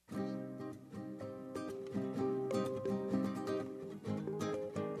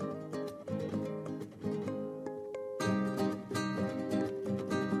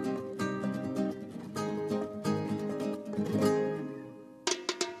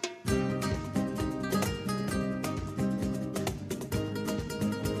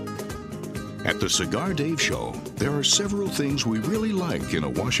 At the Cigar Dave Show, there are several things we really like in a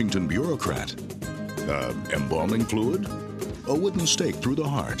Washington bureaucrat. Embalming fluid? A wooden stake through the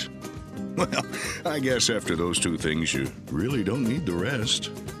heart? Well, I guess after those two things, you really don't need the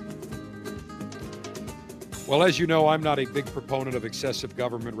rest. Well, as you know, I'm not a big proponent of excessive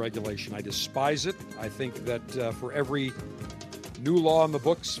government regulation. I despise it. I think that for every new law in the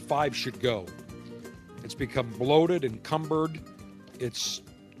books, 5 should go. It's become bloated, encumbered. It's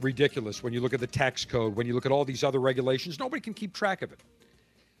ridiculous when you look at the tax code, when you look at all these other regulations. Nobody can keep track of it.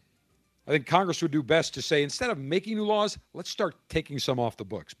 I think Congress would do best to say, instead of making new laws, let's start taking some off the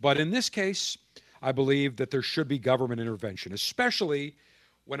books. But in this case, I believe that there should be government intervention, especially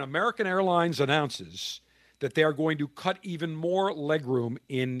when American Airlines announces that they are going to cut even more legroom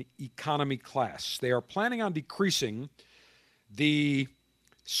in economy class. They are planning on decreasing the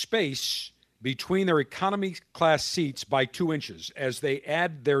space between their economy class seats by 2 inches as they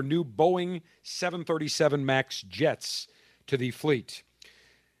add their new Boeing 737 MAX jets to the fleet.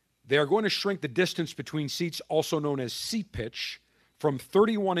 They are going to shrink the distance between seats, also known as seat pitch, from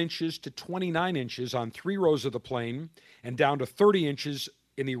 31 inches to 29 inches on 3 rows of the plane and down to 30 inches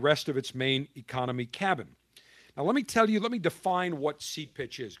in the rest of its main economy cabin. Now, let me define what seat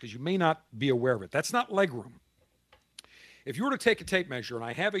pitch is, because you may not be aware of it. That's not legroom. If you were to take a tape measure, and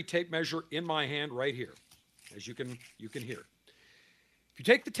I have a tape measure in my hand right here, as you can hear. If you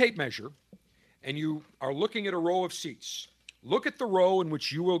take the tape measure and you are looking at a row of seats, look at the row in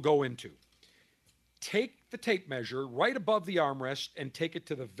which you will go into. Take the tape measure right above the armrest and take it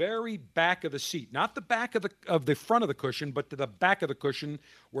to the very back of the seat. Not the back of the front of the cushion, but to the back of the cushion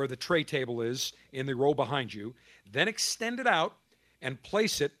where the tray table is in the row behind you. Then extend it out and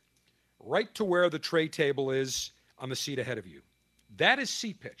place it right to where the tray table is on the seat ahead of you. That is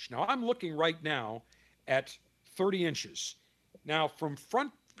seat pitch. Now, I'm looking right now at 30 inches. Now, from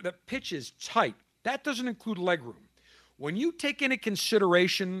front, the pitch is tight. That doesn't include legroom. When you take into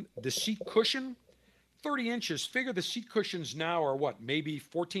consideration the seat cushion, 30 inches, figure the seat cushions now are what, maybe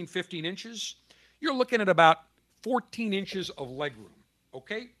 14, 15 inches? You're looking at about 14 inches of legroom,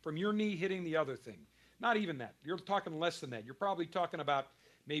 okay? From your knee hitting the other thing. Not even that. You're talking less than that. You're probably talking about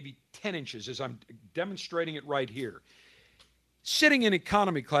maybe 10 inches as I'm demonstrating it right here. Sitting in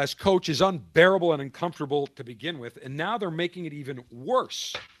economy class, coach, is unbearable and uncomfortable to begin with, and now they're making it even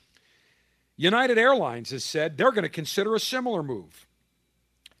worse. United Airlines has said they're going to consider a similar move.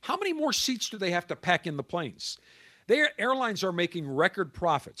 How many more seats do they have to pack in the planes? Their airlines are making record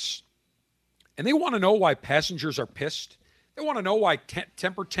profits, and they want to know why passengers are pissed. They want to know why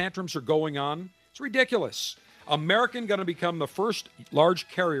temper tantrums are going on. It's ridiculous. American going to become the first large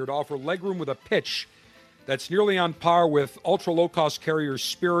carrier to offer legroom with a pitch that's nearly on par with ultra-low-cost carriers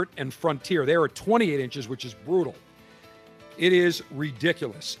Spirit and Frontier. They are at 28 inches, which is brutal. It is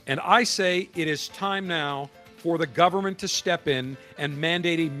ridiculous. And I say it is time now for the government to step in and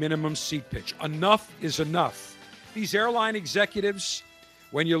mandate a minimum seat pitch. Enough is enough. These airline executives,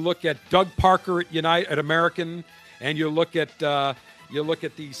 when you look at Doug Parker at American, and you look at the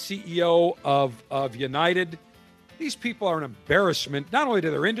CEO of United, these people are an embarrassment, not only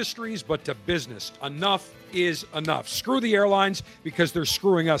to their industries, but to business. Enough is enough. Screw the airlines because they're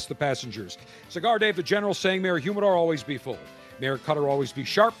screwing us, the passengers. Cigar Dave, the General, saying, Mayor Humidor, always be full. Mayor Cutter, always be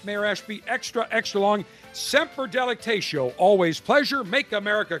sharp. Mayor Ashby, extra, extra long. Semper Delectatio, always pleasure. Make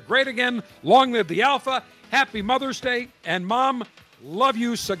America great again. Long live the Alpha. Happy Mother's Day. And Mom, love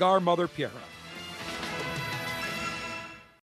you, Cigar Mother Piera.